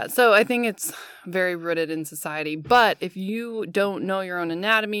like that. So I think it's very rooted in society. But if you don't know your own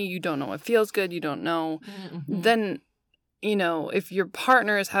anatomy, you don't know what feels good, you don't know, then, you know, if your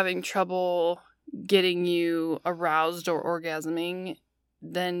partner is having trouble getting you aroused or orgasming,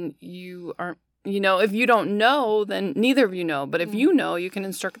 then you aren't, you know, if you don't know, then neither of you know. But if you know, you can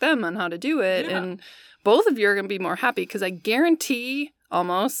instruct them on how to do it. Yeah. And both of you are going to be more happy, because I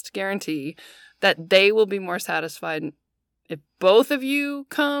almost guarantee that they will be more satisfied if both of you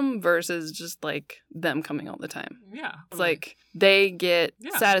come versus just like them coming all the time. Yeah. It's like they get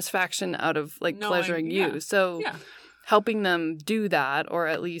satisfaction out of like pleasuring you. So helping them do that, or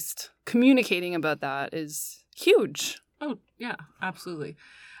at least communicating about that, is huge. Oh, yeah, absolutely.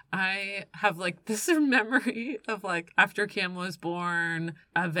 I have like this memory of like after Cam was born,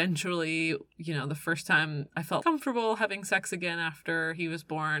 eventually, you know, the first time I felt comfortable having sex again after he was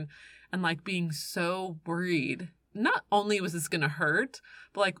born, and like being so worried. Not only was this going to hurt,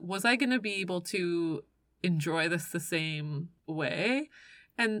 but like, was I going to be able to enjoy this the same way?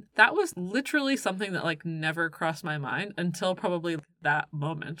 And that was literally something that like never crossed my mind until probably that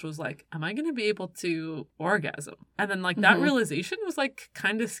moment. Was like, am I going to be able to orgasm? And then like that realization was like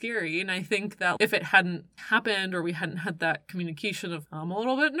kind of scary. And I think that if it hadn't happened, or we hadn't had that communication of, I'm a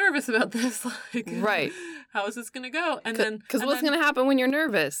little bit nervous about this, like, right, how is this going to go? And then, because what's going to happen when you're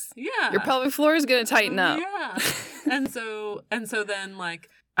nervous? Yeah, your pelvic floor is going to tighten up. Yeah. and so then like,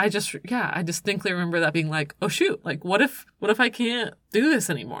 I distinctly remember that being like, oh shoot, like what if I can't do this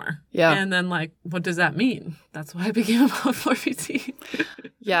anymore? Yeah. And then like, what does that mean? That's why I became a pelvic floor PT.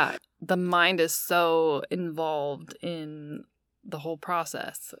 Yeah. The mind is so involved in the whole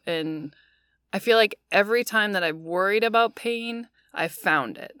process. And I feel like every time that I've worried about pain, I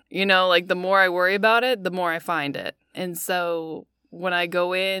found it. You know, like the more I worry about it, the more I find it. And so when I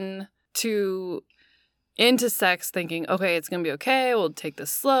go into sex thinking, okay, it's going to be okay, we'll take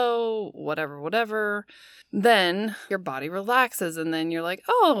this slow, whatever, then your body relaxes, and then you're like,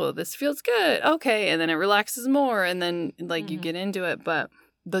 oh, this feels good, okay, and then it relaxes more, and then like you get into it. But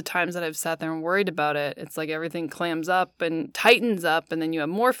the times that I've sat there and worried about it, it's like everything clams up and tightens up, and then you have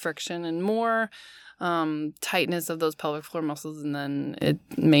more friction and more tightness of those pelvic floor muscles, and then it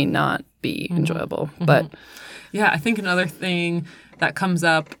may not be enjoyable. But yeah, I think another thing that comes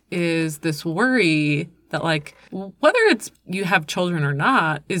up is this worry that, like, whether it's you have children or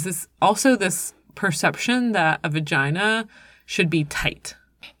not, is this also this perception that a vagina should be tight.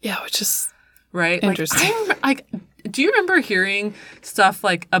 Yeah, which is right. Interesting. Do you remember hearing stuff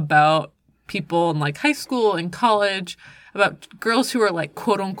like about people in like high school and college about girls who were like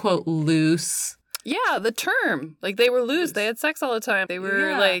quote unquote loose? Yeah, the term. Like, they were loose. They had sex all the time. They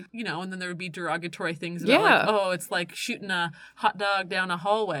were like... You know, and then there would be derogatory things about like, oh, it's like shooting a hot dog down a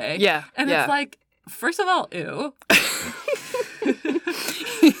hallway. Yeah. And it's like, first of all, ew.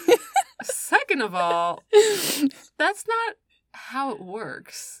 Second of all, that's not how it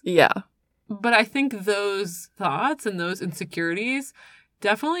works. Yeah. But I think those thoughts and those insecurities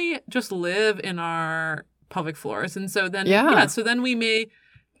definitely just live in our pelvic floors. And so then, so then we may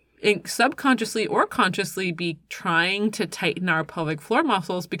subconsciously or consciously be trying to tighten our pelvic floor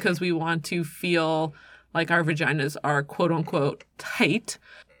muscles because we want to feel like our vaginas are quote unquote tight.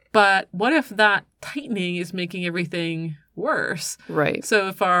 But what if that tightening is making everything worse? Right. So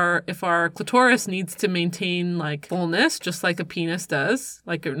if our clitoris needs to maintain like fullness, just like a penis does,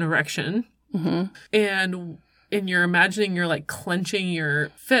 like an erection, and you're imagining you're like clenching your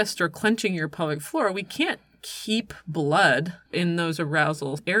fist or clenching your pelvic floor, we can't keep blood in those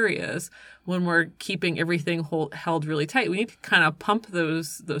arousal areas when we're keeping everything held really tight. We need to kind of pump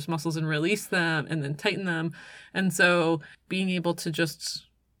those muscles and release them and then tighten them. And so being able to just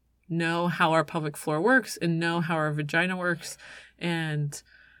know how our pelvic floor works and know how our vagina works, and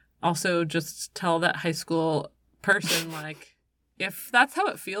also just tell that high school person, like, if that's how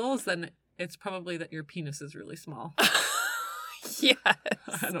it feels, then it's probably that your penis is really small. Yes.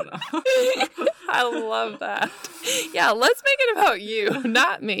 I don't know. I love that. Yeah, let's make it about you,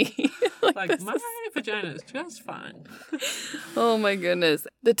 not me. like my vagina is just fine. Oh my goodness.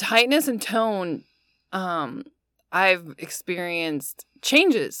 The tightness and tone, I've experienced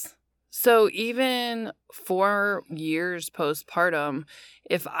changes. So even 4 years postpartum,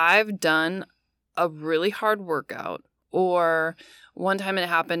 if I've done a really hard workout, or one time it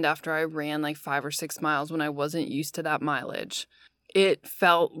happened after I ran like 5 or 6 miles when I wasn't used to that mileage, it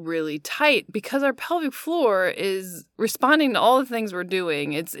felt really tight because our pelvic floor is responding to all the things we're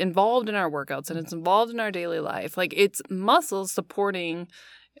doing. It's involved in our workouts and it's involved in our daily life. Like, it's muscles supporting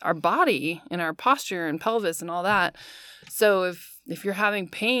our body and our posture and pelvis and all that. So if you're having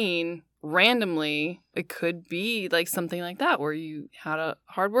pain randomly, it could be like something like that, where you had a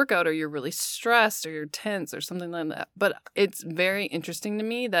hard workout, or you're really stressed, or you're tense, or something like that. But it's very interesting to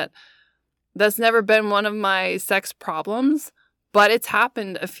me that that's never been one of my sex problems, but it's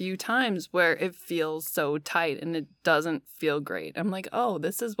happened a few times where it feels so tight and it doesn't feel great. I'm like, oh,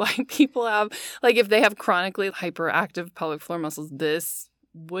 this is why people have, like, if they have chronically hyperactive pelvic floor muscles, this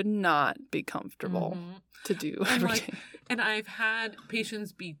would not be comfortable to do every day. And I've had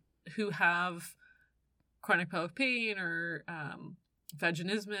patients who have chronic pelvic pain or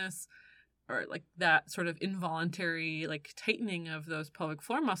vaginismus, or like that sort of involuntary like tightening of those pelvic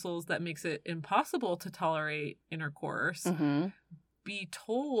floor muscles that makes it impossible to tolerate intercourse, be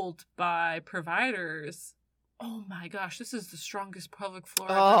told by providers, oh my gosh, this is the strongest pelvic floor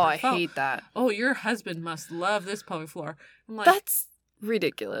I've ever felt. I hate that. Oh, your husband must love this pelvic floor. I'm like, that's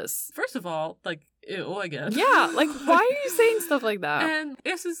ridiculous. First of all, like, ew again. Yeah, like, why are you saying stuff like that? And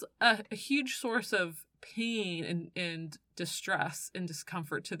this is a huge source of pain and distress and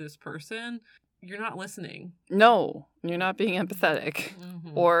discomfort to this person. You're not listening. No, you're not being empathetic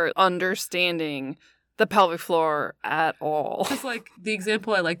or understanding the pelvic floor at all. Because, like, the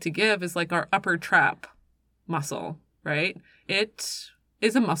example I like to give is like our upper trap muscle, right? It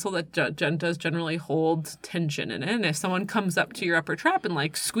is a muscle that does generally hold tension in it. And if someone comes up to your upper trap and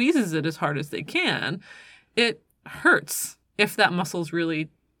like squeezes it as hard as they can, it hurts if that muscle's really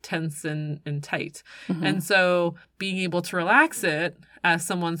tense and tight. And so being able to relax it as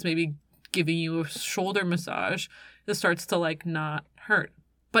someone's maybe giving you a shoulder massage, it starts to like not hurt.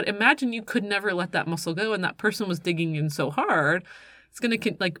 But imagine you could never let that muscle go and that person was digging in so hard, it's going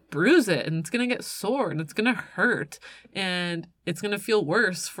to like bruise it and it's going to get sore and it's going to hurt and it's going to feel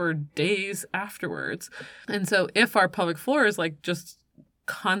worse for days afterwards. And so if our pelvic floor is like just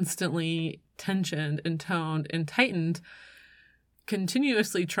constantly tensioned and toned and tightened,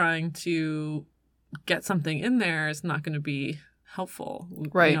 continuously trying to get something in there is not going to be helpful.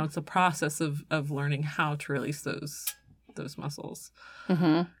 Right. You know, it's a process of learning how to release those muscles.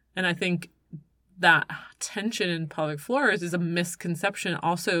 And I think that tension in pelvic floors is a misconception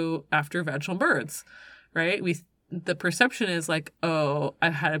also after vaginal births, right? The perception is like, oh,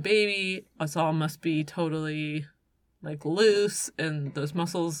 I've had a baby, us all must be totally like loose and those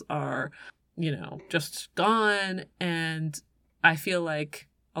muscles are, just gone. And I feel like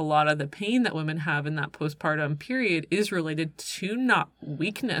a lot of the pain that women have in that postpartum period is related to not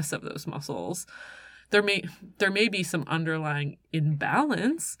weakness of those muscles. There may be some underlying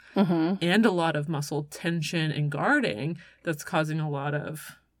imbalance and a lot of muscle tension and guarding that's causing a lot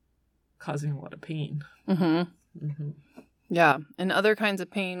of pain. Yeah, and other kinds of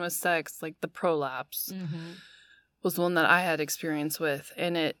pain with sex, like the prolapse, was one that I had experience with,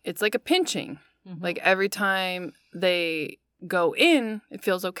 and it's like a pinching. Like every time they go in, it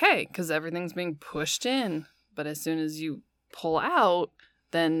feels okay because everything's being pushed in, but as soon as you pull out,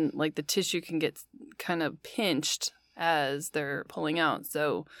 then like the tissue can get kind of pinched as they're pulling out.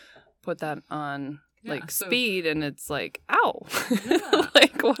 So put that on speed and it's like, ow,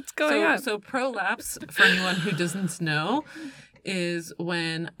 like what's going on? So prolapse, for anyone who doesn't know, is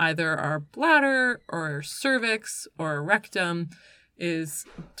when either our bladder or our cervix or our rectum is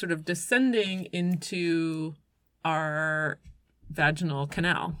sort of descending into our vaginal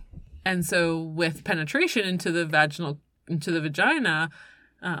canal. And so with penetration into the vagina,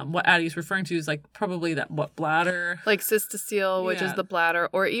 what Addie's referring to is like probably bladder? Like cystocele, which is the bladder,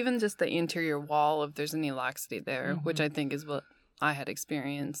 or even just the anterior wall if there's any laxity there, which I think is what I had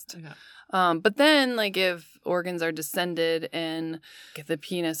experienced. Yeah. But then like if organs are descended and if the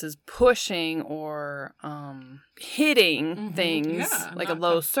penis is pushing or hitting things like a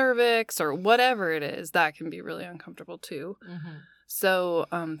low cervix or whatever it is, that can be really uncomfortable too. So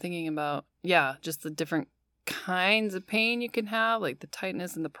thinking about, just the different kinds of pain you can have, like the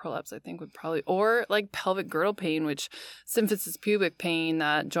tightness and the prolapse, I think would probably, or like pelvic girdle pain, which symphysis pubic pain,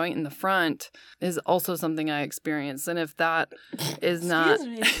 that joint in the front, is also something I experienced. And if that is not,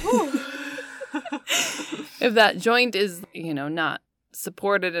 if that joint is, not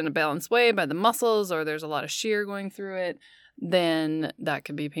supported in a balanced way by the muscles, or there's a lot of shear going through it, then that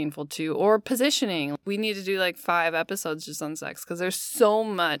could be painful too. Or positioning. We need to do like 5 episodes just on sex because there's so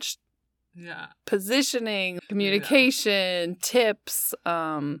much positioning, communication, tips.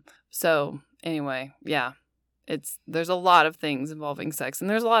 So anyway, there's a lot of things involving sex, and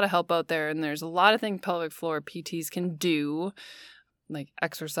there's a lot of help out there, and there's a lot of things pelvic floor PTs can do, like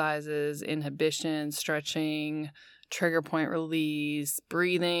exercises, inhibition, stretching, trigger point release,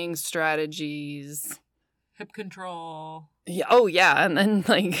 breathing strategies, hip control. Yeah. Oh yeah, and then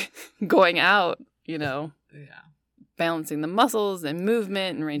like going out, balancing the muscles and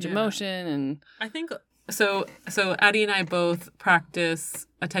movement and range of motion. And I think so Addie and I both practice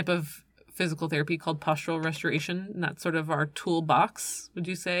a type of physical therapy called postural restoration, and that's sort of our toolbox, would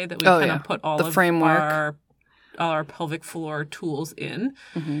you say, that we kind of put all of framework, our pelvic floor tools in.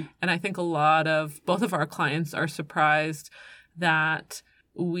 And I think both of our clients are surprised that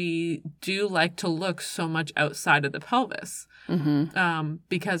we do like to look so much outside of the pelvis.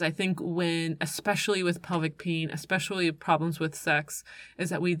 Because I think especially with pelvic pain, especially problems with sex, is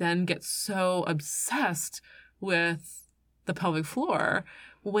that we then get so obsessed with the pelvic floor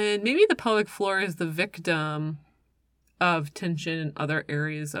when maybe the pelvic floor is the victim of tension in other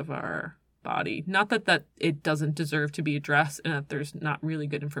areas of our body. Not that it doesn't deserve to be addressed and that there's not really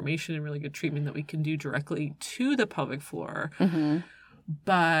good information and really good treatment that we can do directly to the pelvic floor.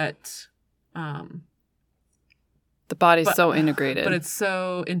 But the body's so integrated. But it's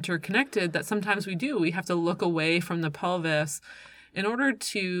so interconnected that sometimes we have to look away from the pelvis in order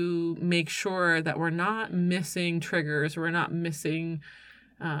to make sure that we're not missing triggers, we're not missing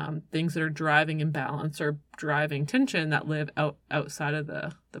things that are driving imbalance or driving tension that live outside of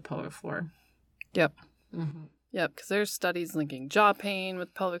the pelvic floor. Yep. Yep, because there's studies linking jaw pain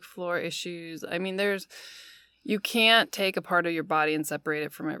with pelvic floor issues. I mean, you can't take a part of your body and separate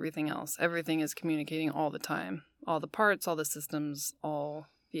it from everything else. Everything is communicating all the time. All the parts, all the systems, all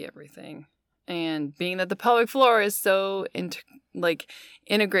the everything. And being that the pelvic floor is so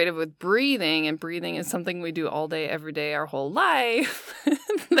integrated with breathing, and breathing is something we do all day, every day, our whole life,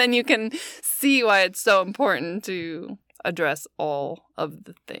 then you can see why it's so important to address all of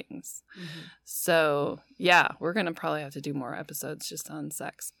the things. So, we're going to probably have to do more episodes just on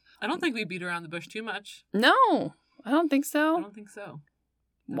sex. I don't think we beat around the bush too much. No, I don't think so. I don't think so.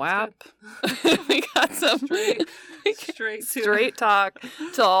 W.A.P. We got some straight talk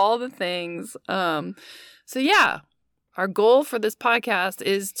to all the things. Our goal for this podcast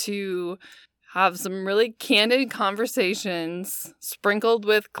is to have some really candid conversations sprinkled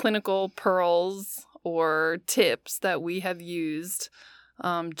with clinical pearls or tips that we have used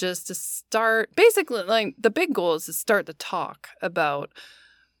just to start. Basically, like the big goal is to start the talk about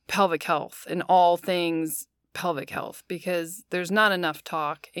pelvic health and all things pelvic health, because there's not enough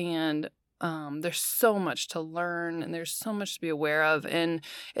talk, and there's so much to learn and there's so much to be aware of. And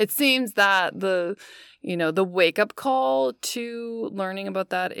it seems that the wake up call to learning about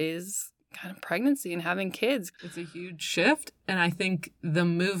that is kind of pregnancy and having kids. It's a huge shift. And I think the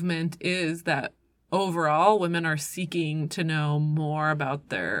movement is that overall women are seeking to know more about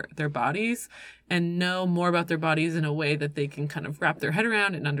their bodies and know more about their bodies in a way that they can kind of wrap their head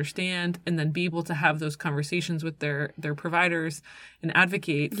around and understand, and then be able to have those conversations with their providers and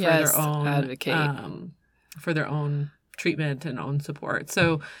advocate for for their own treatment and own support.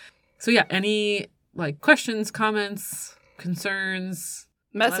 So yeah, any like questions, comments, concerns,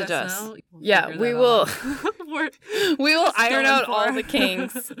 message us. Yeah, we will. We will iron out all the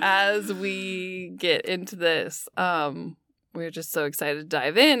kinks as we get into this. We're just so excited to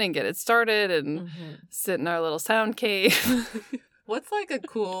dive in and get it started and sit in our little sound cave. What's like a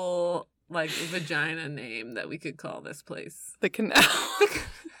cool like vagina name that we could call this place? The canal.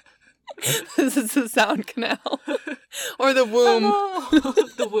 This is the sound canal. Or the womb.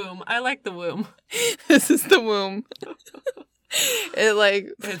 The womb. I like the womb. This is the womb.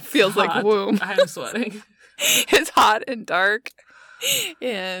 It feels hot. like womb. I'm sweating. It's hot and dark,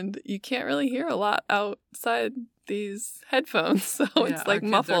 and you can't really hear a lot outside these headphones, so it's like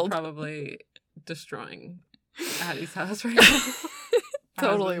muffled. Kids are probably destroying Addie's house right now.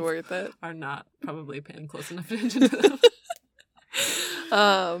 Totally worth it. Are not probably paying close enough attention to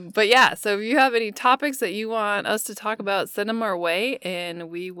them. But yeah, so if you have any topics that you want us to talk about, send them our way, and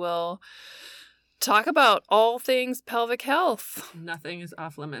we will talk about all things pelvic health. Nothing is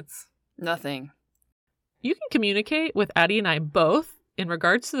off limits. Nothing. You can communicate with Addie and I both in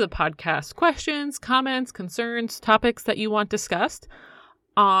regards to the podcast questions, comments, concerns, topics that you want discussed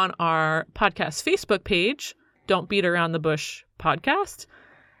on our podcast Facebook page, Don't Beat Around the Bush Podcast,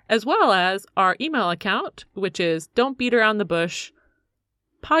 as well as our email account, which is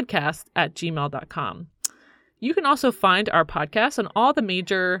don'tbeataroundthebushpodcast@gmail.com. You can also find our podcast on all the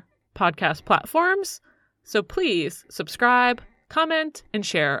major podcast platforms, so please subscribe, comment, and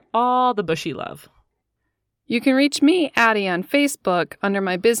share all the bushy love. You can reach me, Addie, on Facebook under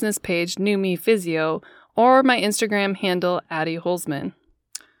my business page, New Me Physio, or my Instagram handle, Addie Holzman.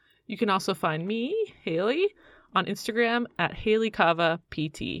 You can also find me, Haley, on Instagram at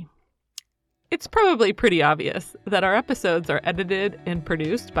HaleyKavaPT. It's probably pretty obvious that our episodes are edited and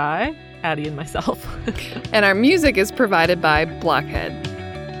produced by Addie and myself. And our music is provided by Blockhead.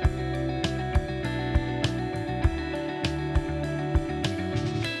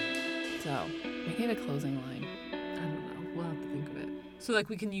 So, we need a closing line. So, like,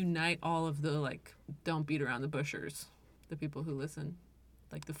 we can unite all of the, like, don't beat around the bushers, the people who listen,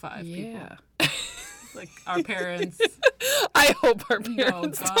 like the 5 people. Like, our parents. I hope our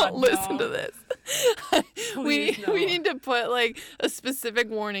parents don't listen to this. We need to put, like, a specific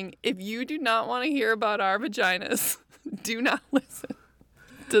warning. If you do not want to hear about our vaginas, do not listen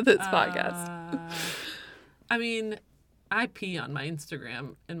to this podcast. I mean, I pee on my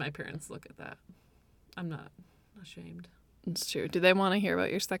Instagram, and my parents look at that. I'm not ashamed. It's true. Do they want to hear about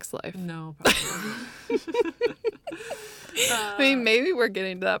your sex life? No, probably. I mean, maybe we're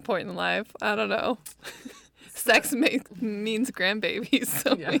getting to that point in life. I don't know. Sex means grandbabies.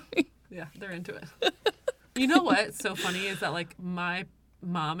 So yeah, they're into it. You know what's so funny is that, like, my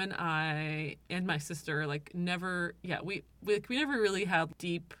mom and I and my sister, like, never, we never really had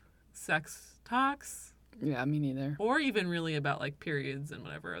deep sex talks. Yeah, me neither. Or even really about, like, periods and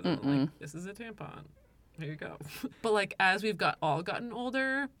whatever. Other than, like, this is a tampon. Here you go. But, like, as we've gotten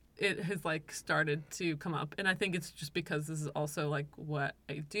older, it has, like, started to come up. And I think it's just because this is also, like, what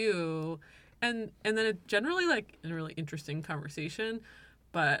I do. And then it generally, like, in a really interesting conversation.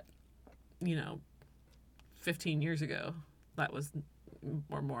 But, 15 years ago, that was,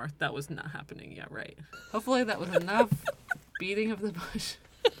 or more, that was not happening. Yeah, right. Hopefully that was enough beating of the bush.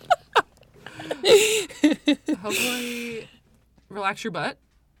 Hopefully relax your butt.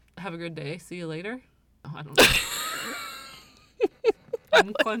 Have a good day. See you later. Oh, I don't know.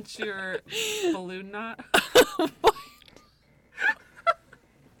 Unclench your balloon knot. What?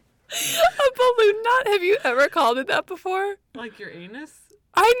 A balloon knot? Have you ever called it that before? Like your anus?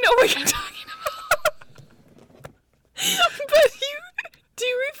 I know what you're talking about. But do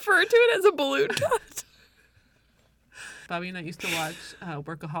you refer to it as a balloon knot? Bobby and I used to watch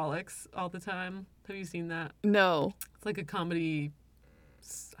Workaholics all the time. Have you seen that? No. It's like a comedy,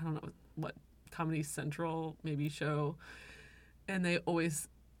 I don't know what, Comedy Central maybe show. And they always,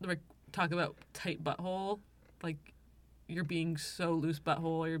 like, talk about tight butthole. Like, you're being so loose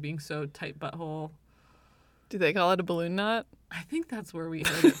butthole or you're being so tight butthole. Do they call it a balloon knot? I think that's where we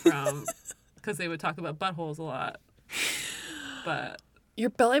heard it from, because they would talk about buttholes a lot. But your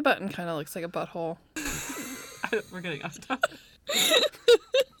belly button kind of looks like a butthole. We're getting off topic.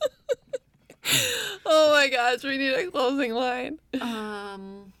 Oh my gosh, we need a closing line.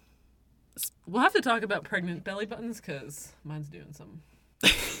 We'll have to talk about pregnant belly buttons because mine's doing some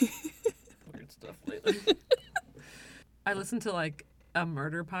weird stuff lately. I listened to like a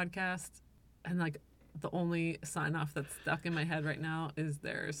murder podcast, and like the only sign off that's stuck in my head right now is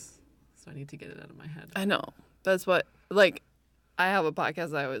theirs. So I need to get it out of my head. I know. That's what, like, I have a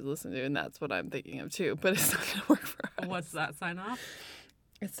podcast I always listen to, and that's what I'm thinking of too, but it's not going to work for us. What's that sign off?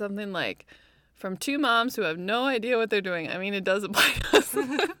 It's something like, from two moms who have no idea what they're doing. I mean, it does apply to us.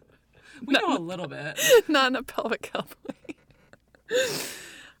 We know a little bit. Not in a pelvic health way.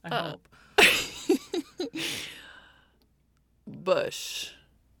 I hope. Bush.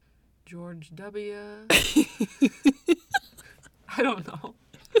 George W. I don't know.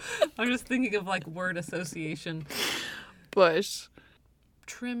 I'm just thinking of like word association. Bush.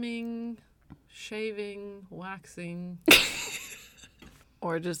 Trimming, shaving, waxing.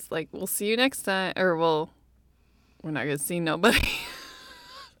 Or just like, we'll see you next time. Or we're not going to see nobody.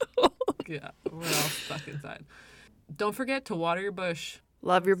 Yeah, we're all stuck inside. Don't forget to water your bush.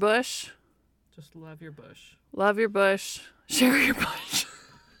 Love your bush. Just love your bush. Love your bush. Share your bush.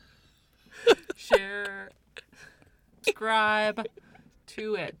 Share. Subscribe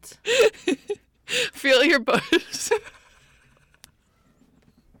to it. Feel your bush.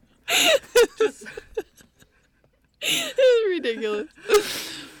 Just... It's ridiculous.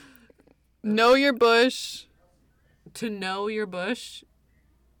 Know your bush. To know your bush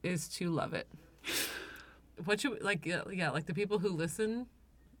is to love it. What you like? Yeah, like the people who listen.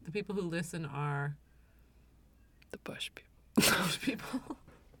 The people who listen are the bush people. The bush people.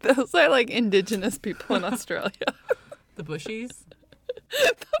 Those are like indigenous people in Australia. The bushies.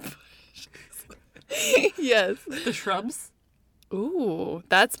 The bushies. Yes. The shrubs. Ooh,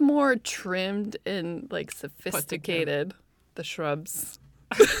 that's more trimmed and like sophisticated. The shrubs.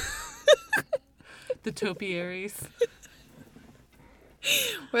 The topiaries.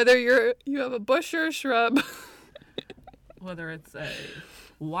 Whether you have a bush or a shrub. Whether it's a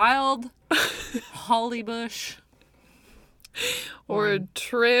wild holly bush. Or a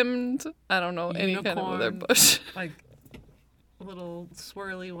trimmed, I don't know, unicorn, any kind of other bush. Like a little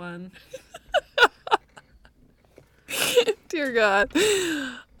swirly one. Dear God.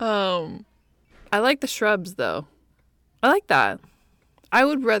 I like the shrubs though. I like that. I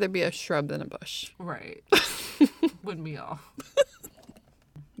would rather be a shrub than a bush. Right. Wouldn't we all?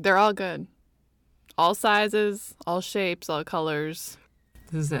 They're all good. All sizes, all shapes, all colors.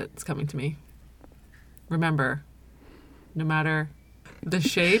 This is it. It's coming to me. Remember, no matter the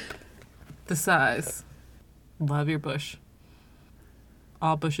shape, the size, love your bush.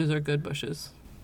 All bushes are good bushes.